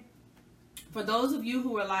say, for those of you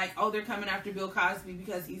who are like, oh, they're coming after Bill Cosby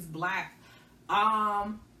because he's black,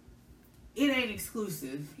 it ain't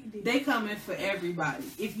exclusive. They coming for everybody.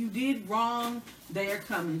 If you did wrong, they are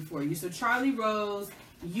coming for you. So Charlie Rose,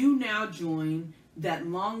 you now join that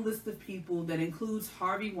long list of people that includes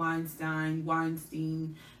Harvey Weinstein,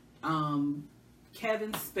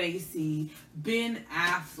 Kevin Spacey, Ben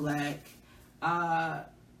Affleck,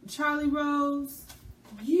 Charlie Rose,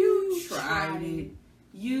 you tried it.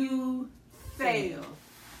 You failed.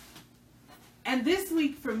 And this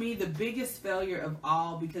week, for me, the biggest failure of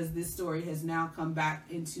all, because this story has now come back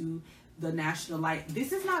into the national light.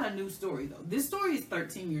 This is not a new story, though. This story is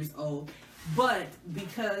 13 years old. But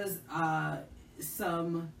because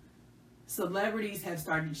some celebrities have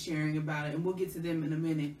started sharing about it, and we'll get to them in a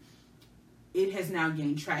minute, it has now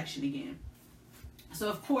gained traction again. So,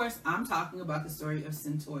 of course, I'm talking about the story of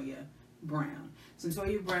Cyntoia Brown.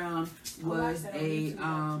 Cyntoia Brown was a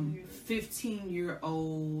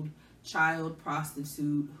 15-year-old child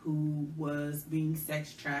prostitute who was being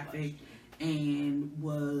sex trafficked and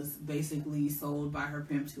was basically sold by her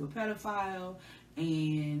pimp to a pedophile,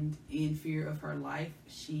 and in fear of her life,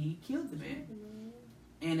 she killed the man.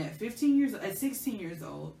 And at 16 years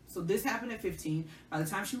old, so this happened at 15. By the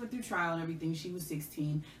time she went through trial and everything, she was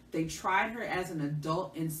 16. They tried her as an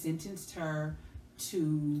adult and sentenced her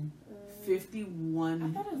to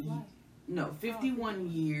 51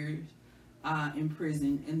 years in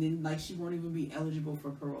prison, and then she won't even be eligible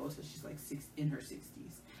for parole, so she's in her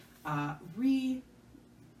 60s. Ridiculous.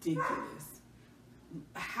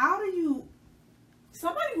 How do you?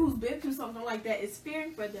 Somebody who's been through something like that is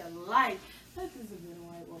fearing for their life. Let this have been a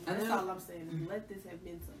white woman. That's all I'm saying. Is let this have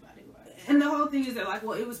been somebody white. And the whole thing is that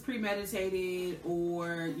it was premeditated,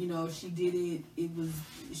 or she did it.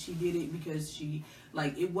 She did it because she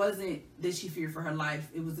it wasn't that she feared for her life.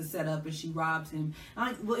 It was a setup, and she robbed him.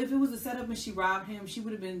 If it was a setup and she robbed him, she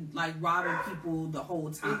would have been robbing people the whole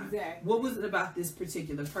time. Exactly. What was it about this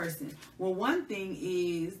particular person? Well, one thing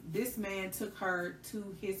is this man took her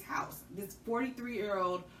to his house. This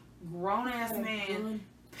 43-year-old grown-ass man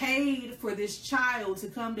paid for this child to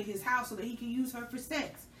come to his house so that he could use her for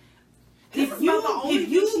sex. If you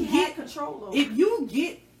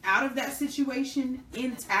get out of that situation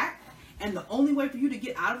intact, and the only way for you to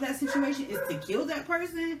get out of that situation is to kill that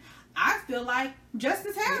person, I feel like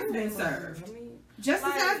justice has been served.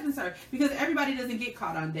 Justice has been served, because everybody doesn't get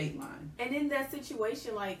caught on Dateline. And in that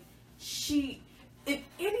situation, if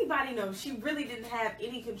anybody knows, she really didn't have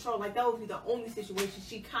any control. Like, that would be the only situation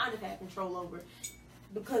she kind of had control over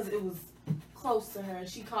because it was close to her.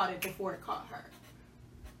 She caught it before it caught her.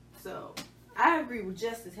 So, I agree with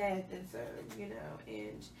justice has been served, you know,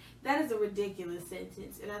 and that is a ridiculous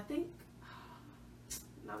sentence. And I think,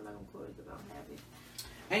 no, I'm not going to quote it because I don't have it.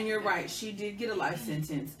 And you're right, she did get a life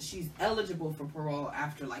sentence. She's eligible for parole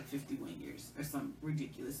after like 51 years or some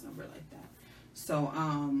ridiculous number like that. So,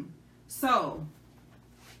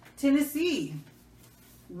 Tennessee,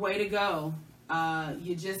 way to go.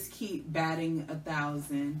 You just keep batting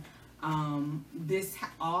 1,000. This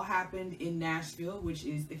all happened in Nashville, which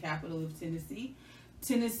is the capital of Tennessee.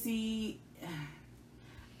 Tennessee,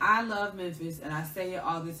 I love Memphis, and I say it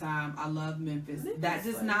all the time. I love Memphis. That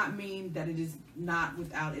does not mean that it is not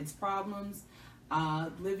without its problems.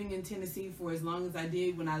 Living in Tennessee for as long as I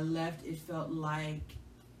did, when I left, it felt like,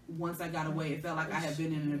 once I got away, it felt like I had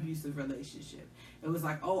been in an abusive relationship. It was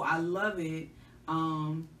like, oh, I love it.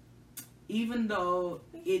 Even though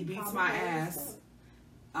it beats my ass,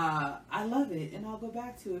 I love it, and I'll go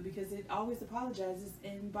back to it because it always apologizes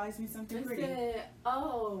and buys me something pretty. Said,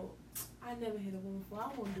 oh, I never hit a woman before. I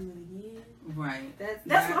won't do it again. Right. That's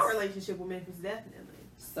my relationship with Memphis, definitely.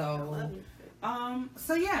 So, I love it.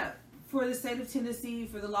 So yeah, for the state of Tennessee,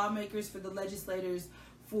 for the lawmakers, for the legislators,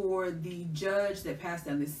 for the judge that passed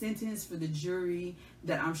down this sentence, for the jury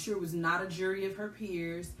that I'm sure was not a jury of her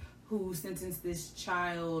peers, who sentenced this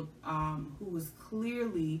child, who was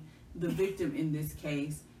clearly the victim in this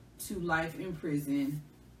case, to life in prison.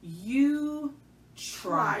 You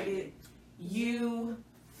tried it. You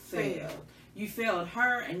failed. You failed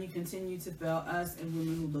her, and you continue to fail us and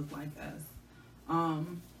women who look like us.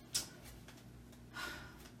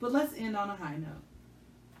 But let's end on a high note.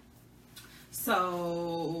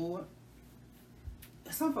 So,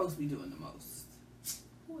 some folks be doing the most.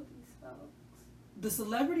 Who are these folks? The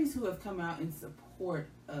celebrities who have come out in support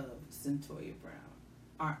of Cyntoia Brown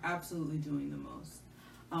are absolutely doing the most.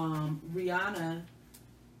 Rihanna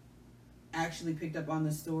actually picked up on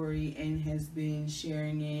the story and has been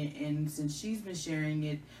sharing it, and since she's been sharing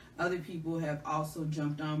it, other people have also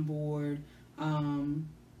jumped on board, and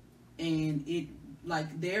it,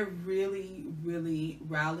 like, they're really, really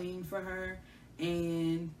rallying for her.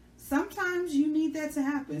 And sometimes you need that to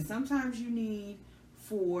happen. Sometimes you need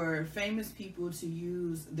for famous people to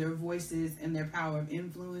use their voices and their power of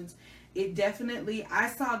influence. It definitely, I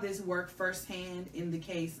saw this work firsthand in the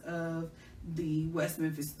case of the West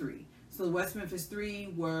Memphis 3. So the West Memphis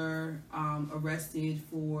 3 were arrested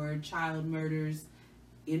for child murders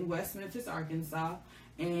in West Memphis, Arkansas.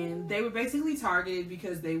 And they were basically targeted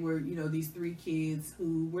because they were, you know, these 3 kids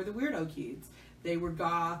who were the weirdo kids. They were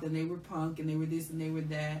goth and they were punk and they were this and they were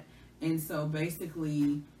that. And so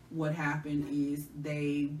basically what happened is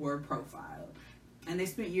they were profiled. And they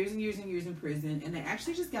spent years and years and years in prison. And they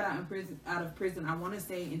actually just got out of prison, I want to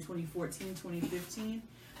say in 2014, 2015.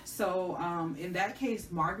 So in that case,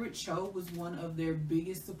 Margaret Cho was one of their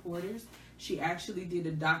biggest supporters. She actually did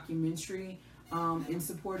a documentary in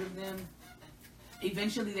support of them.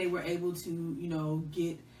 Eventually they were able to, you know,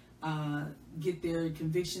 get their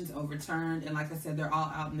convictions overturned, and like I said, they're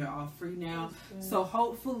all out and they're all free now. So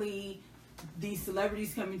hopefully these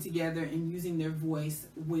celebrities coming together and using their voice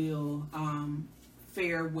will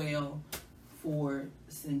fare well for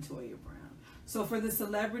Cyntoia Brown. So for the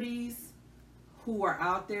celebrities who are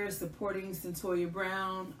out there supporting Cyntoia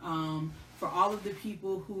Brown, for all of the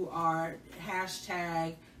people who are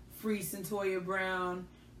hashtag free Cyntoia Brown,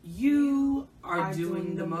 you are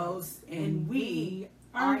doing the most, and we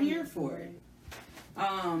are here for it.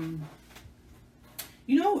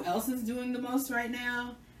 You know who else is doing the most right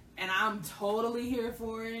now? And I'm totally here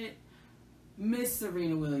for it. Miss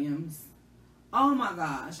Serena Williams. Oh my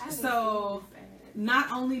gosh. So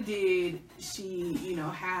not only did she, you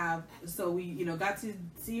know, we, you know, got to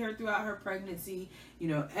see her throughout her pregnancy, you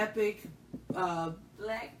know, epic,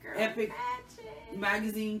 Black Girl epic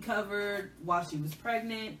magazine covered while she was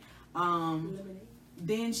pregnant.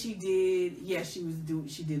 Then she did,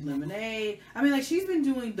 she did Lemonade. I mean, like, she's been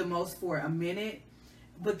doing the most for a minute.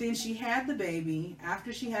 But then she had the baby.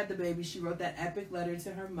 After she had the baby, she wrote that epic letter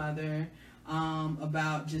to her mother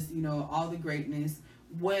about just, you know, all the greatness.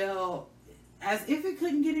 Well, as if it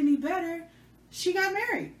couldn't get any better, she got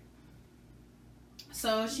married.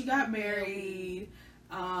 So she got married,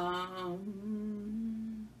 I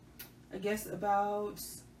guess about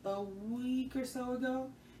a week or so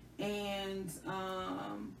ago. And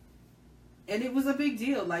it was a big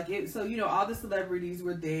deal. Like, so, you know, all the celebrities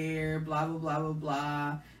were there, blah, blah, blah, blah,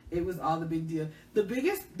 blah. It was all the big deal. The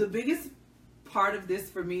biggest part of this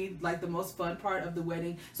for me, like the most fun part of the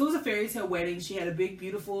wedding. So it was a fairy tale wedding. She had a big,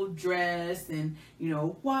 beautiful dress and,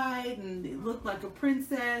 white, and it looked like a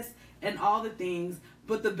princess and all the things.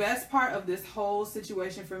 But the best part of this whole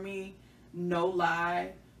situation for me, no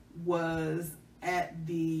lie, was at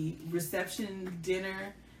the reception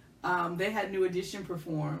dinner. They had New Edition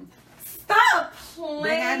perform. Stop playing.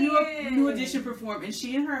 They had New Edition perform, and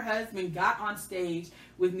she and her husband got on stage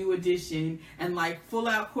with New Edition and like full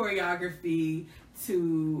out choreography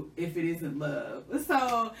to "If It Isn't Love."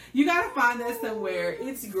 So you gotta find that somewhere.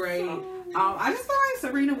 It's great. I just feel like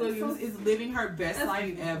Serena Williams is living her best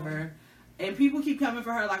life ever, and people keep coming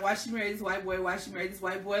for her like, why she married this white boy? Why she married this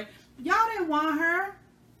white boy? Y'all didn't want her.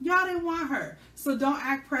 Y'all didn't want her. So don't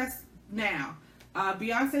act pressed now.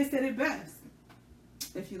 Beyonce said it best.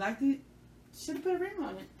 If you liked it, should have put a ring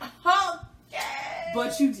on it. Okay.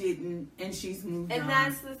 But you didn't, and she's moved on. And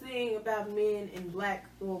that's the thing about men and black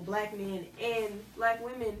men and black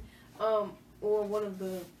women, or one of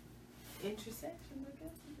the intersections, I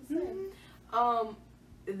guess you could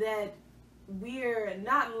say, that we're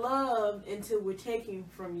not loved until we're taken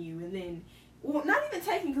from you, and then, well, not even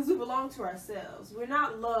taken because we belong to ourselves. We're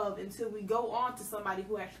not loved until we go on to somebody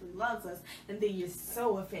who actually loves us, and then you're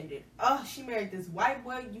so offended. Oh, she married this white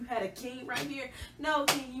boy. You had a king right here. No,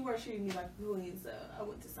 king, you weren't treating me like a queen, so I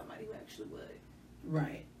went to somebody who actually would.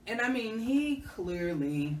 Right. And I mean, he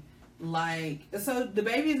clearly, so the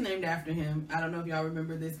baby is named after him. I don't know if y'all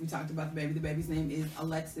remember this. We talked about the baby. The baby's name is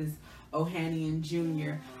Alexis Ohanian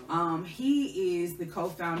Jr. He is the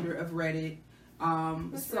co-founder of Reddit.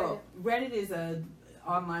 So Reddit is a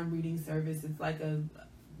online reading service. It's like a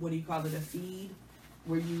feed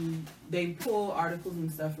where they pull articles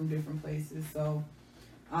and stuff from different places. So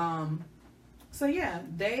yeah,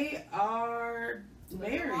 they are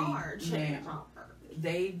married now.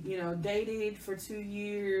 They, dated for 2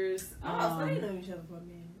 years. So they know each other for a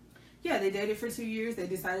minute. Yeah, they dated for 2 years. They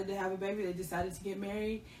decided to have a baby. They decided to get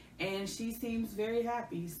married, and she seems very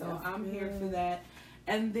happy. So I'm here for that.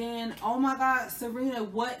 And then, oh my God, Serena,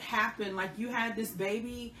 what happened? Like, you had this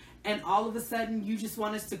baby, and all of a sudden, you just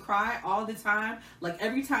want us to cry all the time. Like,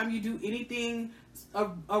 every time you do anything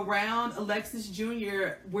around Alexis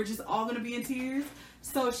Jr., we're just all going to be in tears.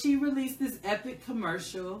 So she released this epic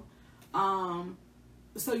commercial.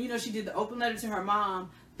 So, she did the open letter to her mom.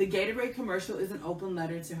 The Gatorade commercial is an open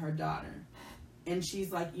letter to her daughter. And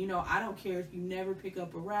she's like, I don't care if you never pick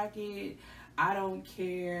up a racket. I don't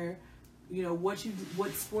care what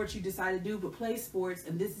sports you decide to do, but play sports,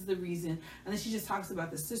 and this is the reason. And then she just talks about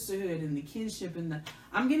the sisterhood and the kinship and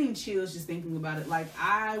I'm getting chills just thinking about it. Like,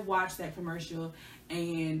 I watched that commercial,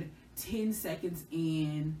 and 10 seconds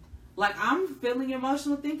in, like, I'm feeling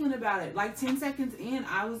emotional thinking about it. Like, 10 seconds in,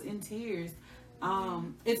 I was in tears.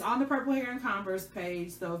 It's on the Purple Hair and Converse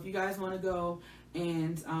page, so if you guys want to go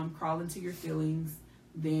and crawl into your feelings,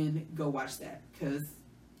 then go watch that, because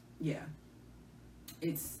yeah,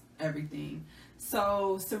 it's everything.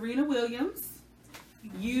 So Serena Williams,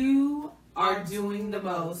 you are doing the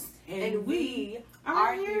most, and we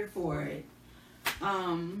are here for it.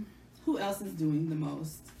 Who else is doing the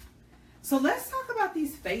most? So let's talk about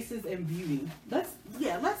these faces and beauty. Let's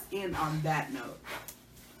end on that note.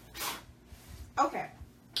 Okay,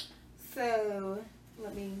 so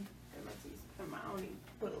let me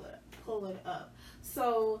pull it up.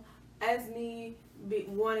 So, as me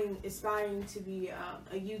aspiring to be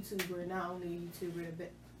a YouTuber, not only a YouTuber,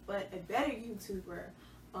 but a better YouTuber,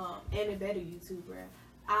 and a better YouTuber,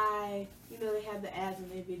 they have the ads in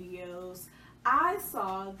their videos. I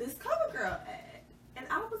saw this CoverGirl ad, and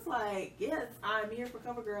I was like, yes, I'm here for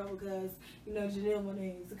CoverGirl because, Janelle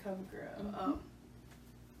Monáe is a CoverGirl.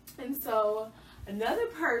 Mm-hmm. And so, another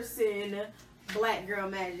person, Black Girl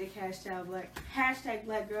Magic, hashtag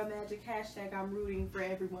Black Girl Magic, hashtag I'm rooting for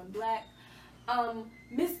everyone black.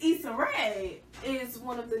 Miss Issa Rae is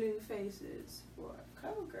one of the new faces for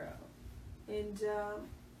CoverGirl. And,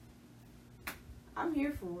 I'm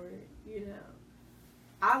here for it,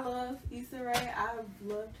 I love Issa Rae. I've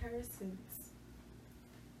loved her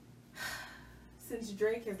since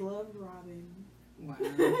Drake has loved Robin. Wow.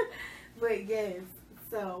 But yes,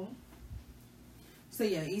 so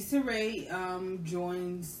yeah, Issa Rae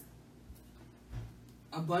joins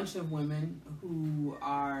a bunch of women who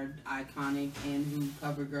are iconic and who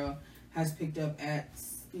CoverGirl has picked up at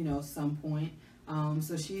some point.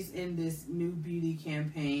 So she's in this new beauty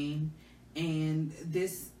campaign, and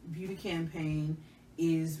this beauty campaign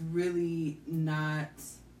is really not.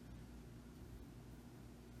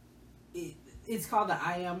 It's called the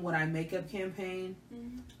I Am What I Makeup campaign.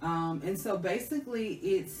 Mm-hmm. And so basically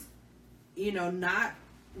it's, not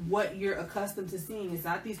what you're accustomed to seeing. It's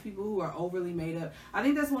not these people who are overly made up. I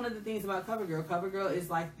think that's one of the things about CoverGirl. CoverGirl is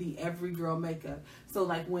like the every girl makeup. So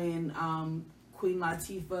like when Queen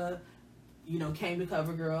Latifah, you know, came to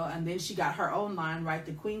CoverGirl, and then she got her own line, right,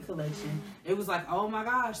 the Queen Collection. It was like, oh my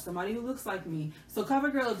gosh, somebody who looks like me. So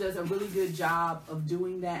CoverGirl does a really good job of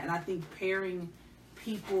doing that, and I think pairing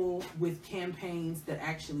people with campaigns that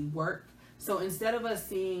actually work. So instead of us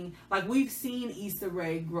seeing, like, we've seen Issa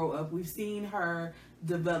Rae grow up, we've seen her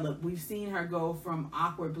develop, we've seen her go from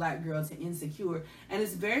awkward black girl to insecure, and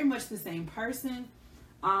it's very much the same person,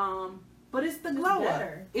 but it's the glow up.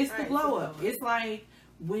 It's the glow up. It's like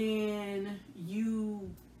when you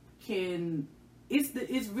can, it's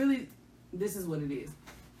really, this is what it is.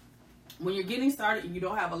 When you're getting started and you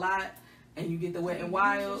don't have a lot, and you get the Wet and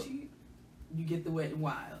Wild, you get the Wet and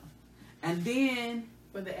Wild, and then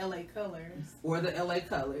or the LA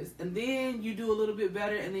Colors. And then you do a little bit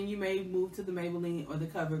better, and then you may move to the Maybelline or the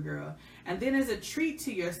CoverGirl. And then as a treat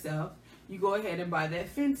to yourself, you go ahead and buy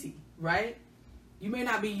that Fenty, right? You may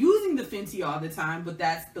not be using the Fenty all the time, but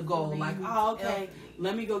that's the goal. Like, oh, okay,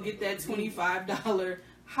 let me go get that $25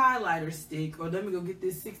 highlighter stick, or let me go get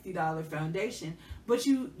this $60 foundation. But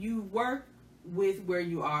you work with where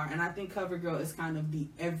you are, and I think CoverGirl is kind of the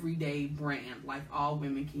everyday brand. Like, all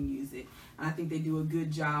women can use it, and I think they do a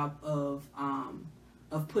good job of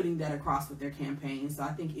putting that across with their campaigns. So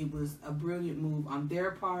I think it was a brilliant move on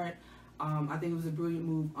their part. I think it was a brilliant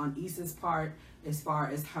move on Issa's part as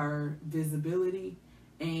far as her visibility,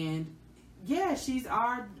 and yeah, she's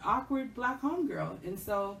our awkward black homegirl, and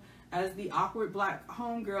so as the awkward black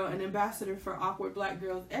homegirl and ambassador for awkward black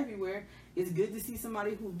girls everywhere, it's good to see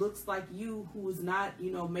somebody who looks like you, who is not,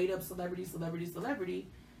 you know, made up celebrity,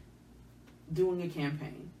 doing a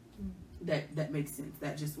campaign. That makes sense.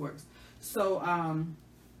 That just works. So,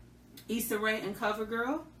 Issa Rae and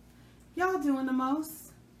CoverGirl, y'all doing the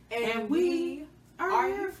most, and we are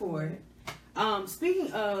here for it.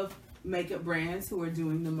 Speaking of makeup brands who are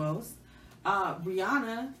doing the most,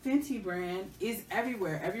 Rihanna Fenty brand is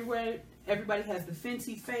everywhere. Everybody has the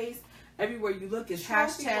Fenty face. Everywhere you look is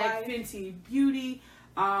hashtag Fenty Beauty.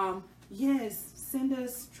 Yes, send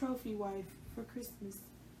us Trophy Wife for Christmas,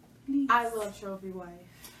 please. I love Trophy Wife.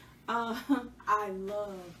 I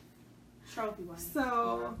love Trophy Wife.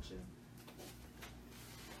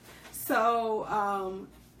 So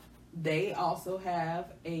they also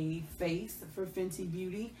have a face for Fenty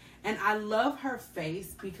Beauty, and I love her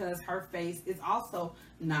face because her face is also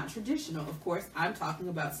not traditional. Of course, I'm talking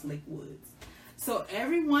about Slick Woods. So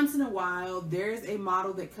every once in a while, there's a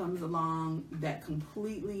model that comes along that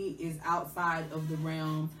completely is outside of the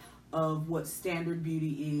realm of what standard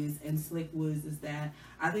beauty is, and Slick Woods is that.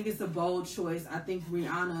 I think it's a bold choice. I think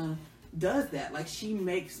Rihanna does that. Like, she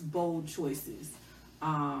makes bold choices.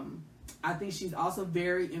 I think she's also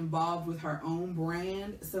very involved with her own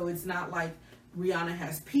brand. So it's not like Rihanna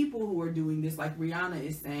has people who are doing this. Like, Rihanna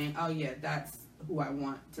is saying, oh yeah, that's who I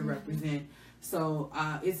want to represent. So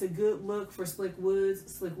it's a good look for Slick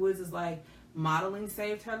Woods. Slick Woods is like, modeling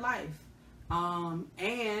saved her life.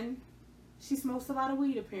 And she smokes a lot of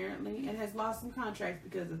weed apparently, and has lost some contracts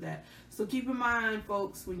because of that. So keep in mind,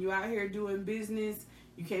 folks, when you're out here doing business,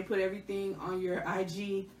 you can't put everything on your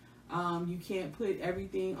IG. You can't put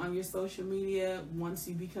everything on your social media. Once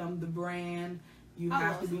you become the brand, you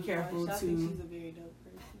have to be careful to. I think she's a very dope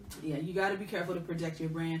person. Yeah, you got to be careful to protect your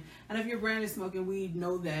brand. And if your brand is smoking weed,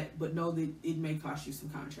 know that, but know that it may cost you some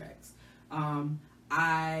contracts.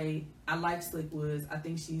 I like Slick Woods. I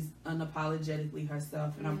think she's unapologetically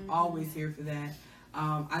herself, and I'm always here for that.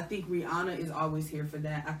 I think Rihanna is always here for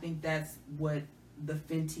that. I think that's what the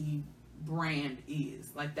Fenty brand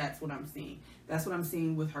is. Like, that's what I'm seeing. That's what I'm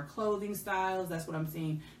seeing with her clothing styles. That's what I'm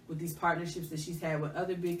seeing with these partnerships that she's had with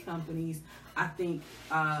other big companies. I think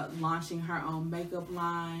launching her own makeup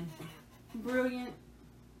line, brilliant.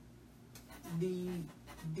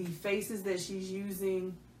 The faces that she's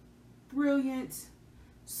using, brilliant.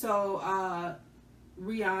 So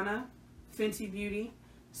Rihanna, Fenty Beauty,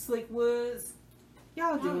 Slick Woods,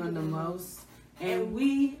 y'all doing the most, and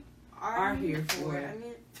we are here for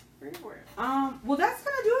it. Well, that's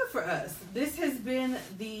gonna do it for us. This has been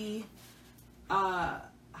the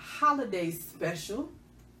holiday special.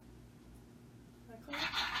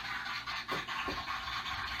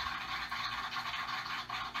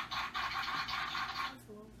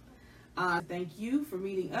 Thank you for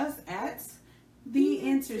meeting us at The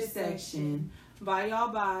Intersection. Bye, y'all.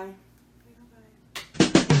 Bye.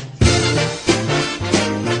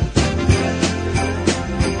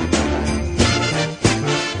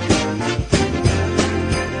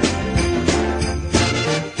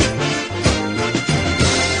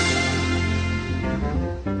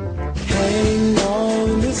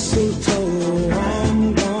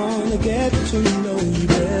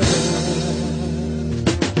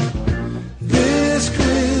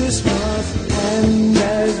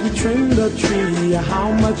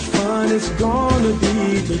 how much fun it's gonna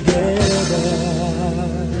be together.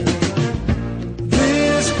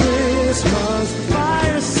 This Christmas, the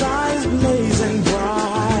fireside is blazing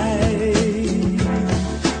bright.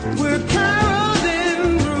 We're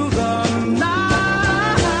caroling through the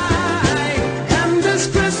night, and this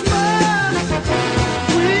Christmas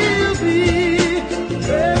will be a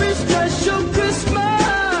very special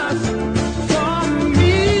Christmas for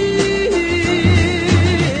me.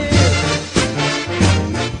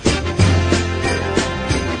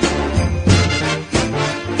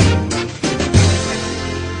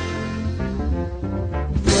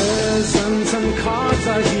 Presents and cards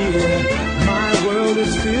are here. My world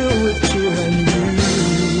is filled with cheer and you.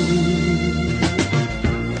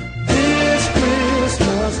 This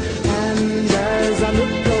Christmas, and as I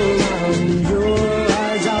look around, your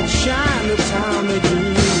eyes outshine the town they do.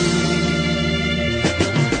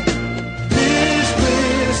 This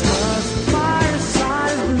Christmas,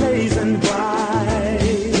 fireside blazing bright.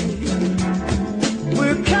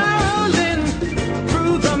 We're caroling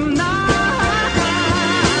through the night,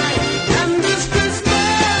 and this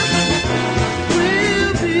Christmas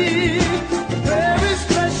will be a very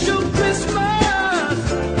special Christmas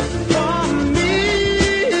for me.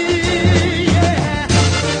 Yeah.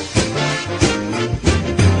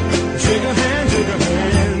 Shake a hand, shake a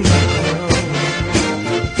hand.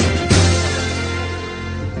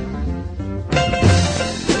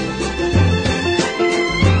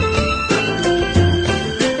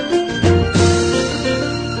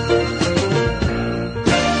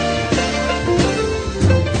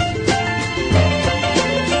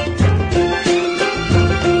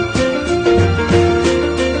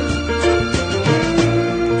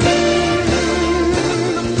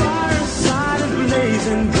 The fireside is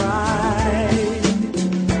blazing bright.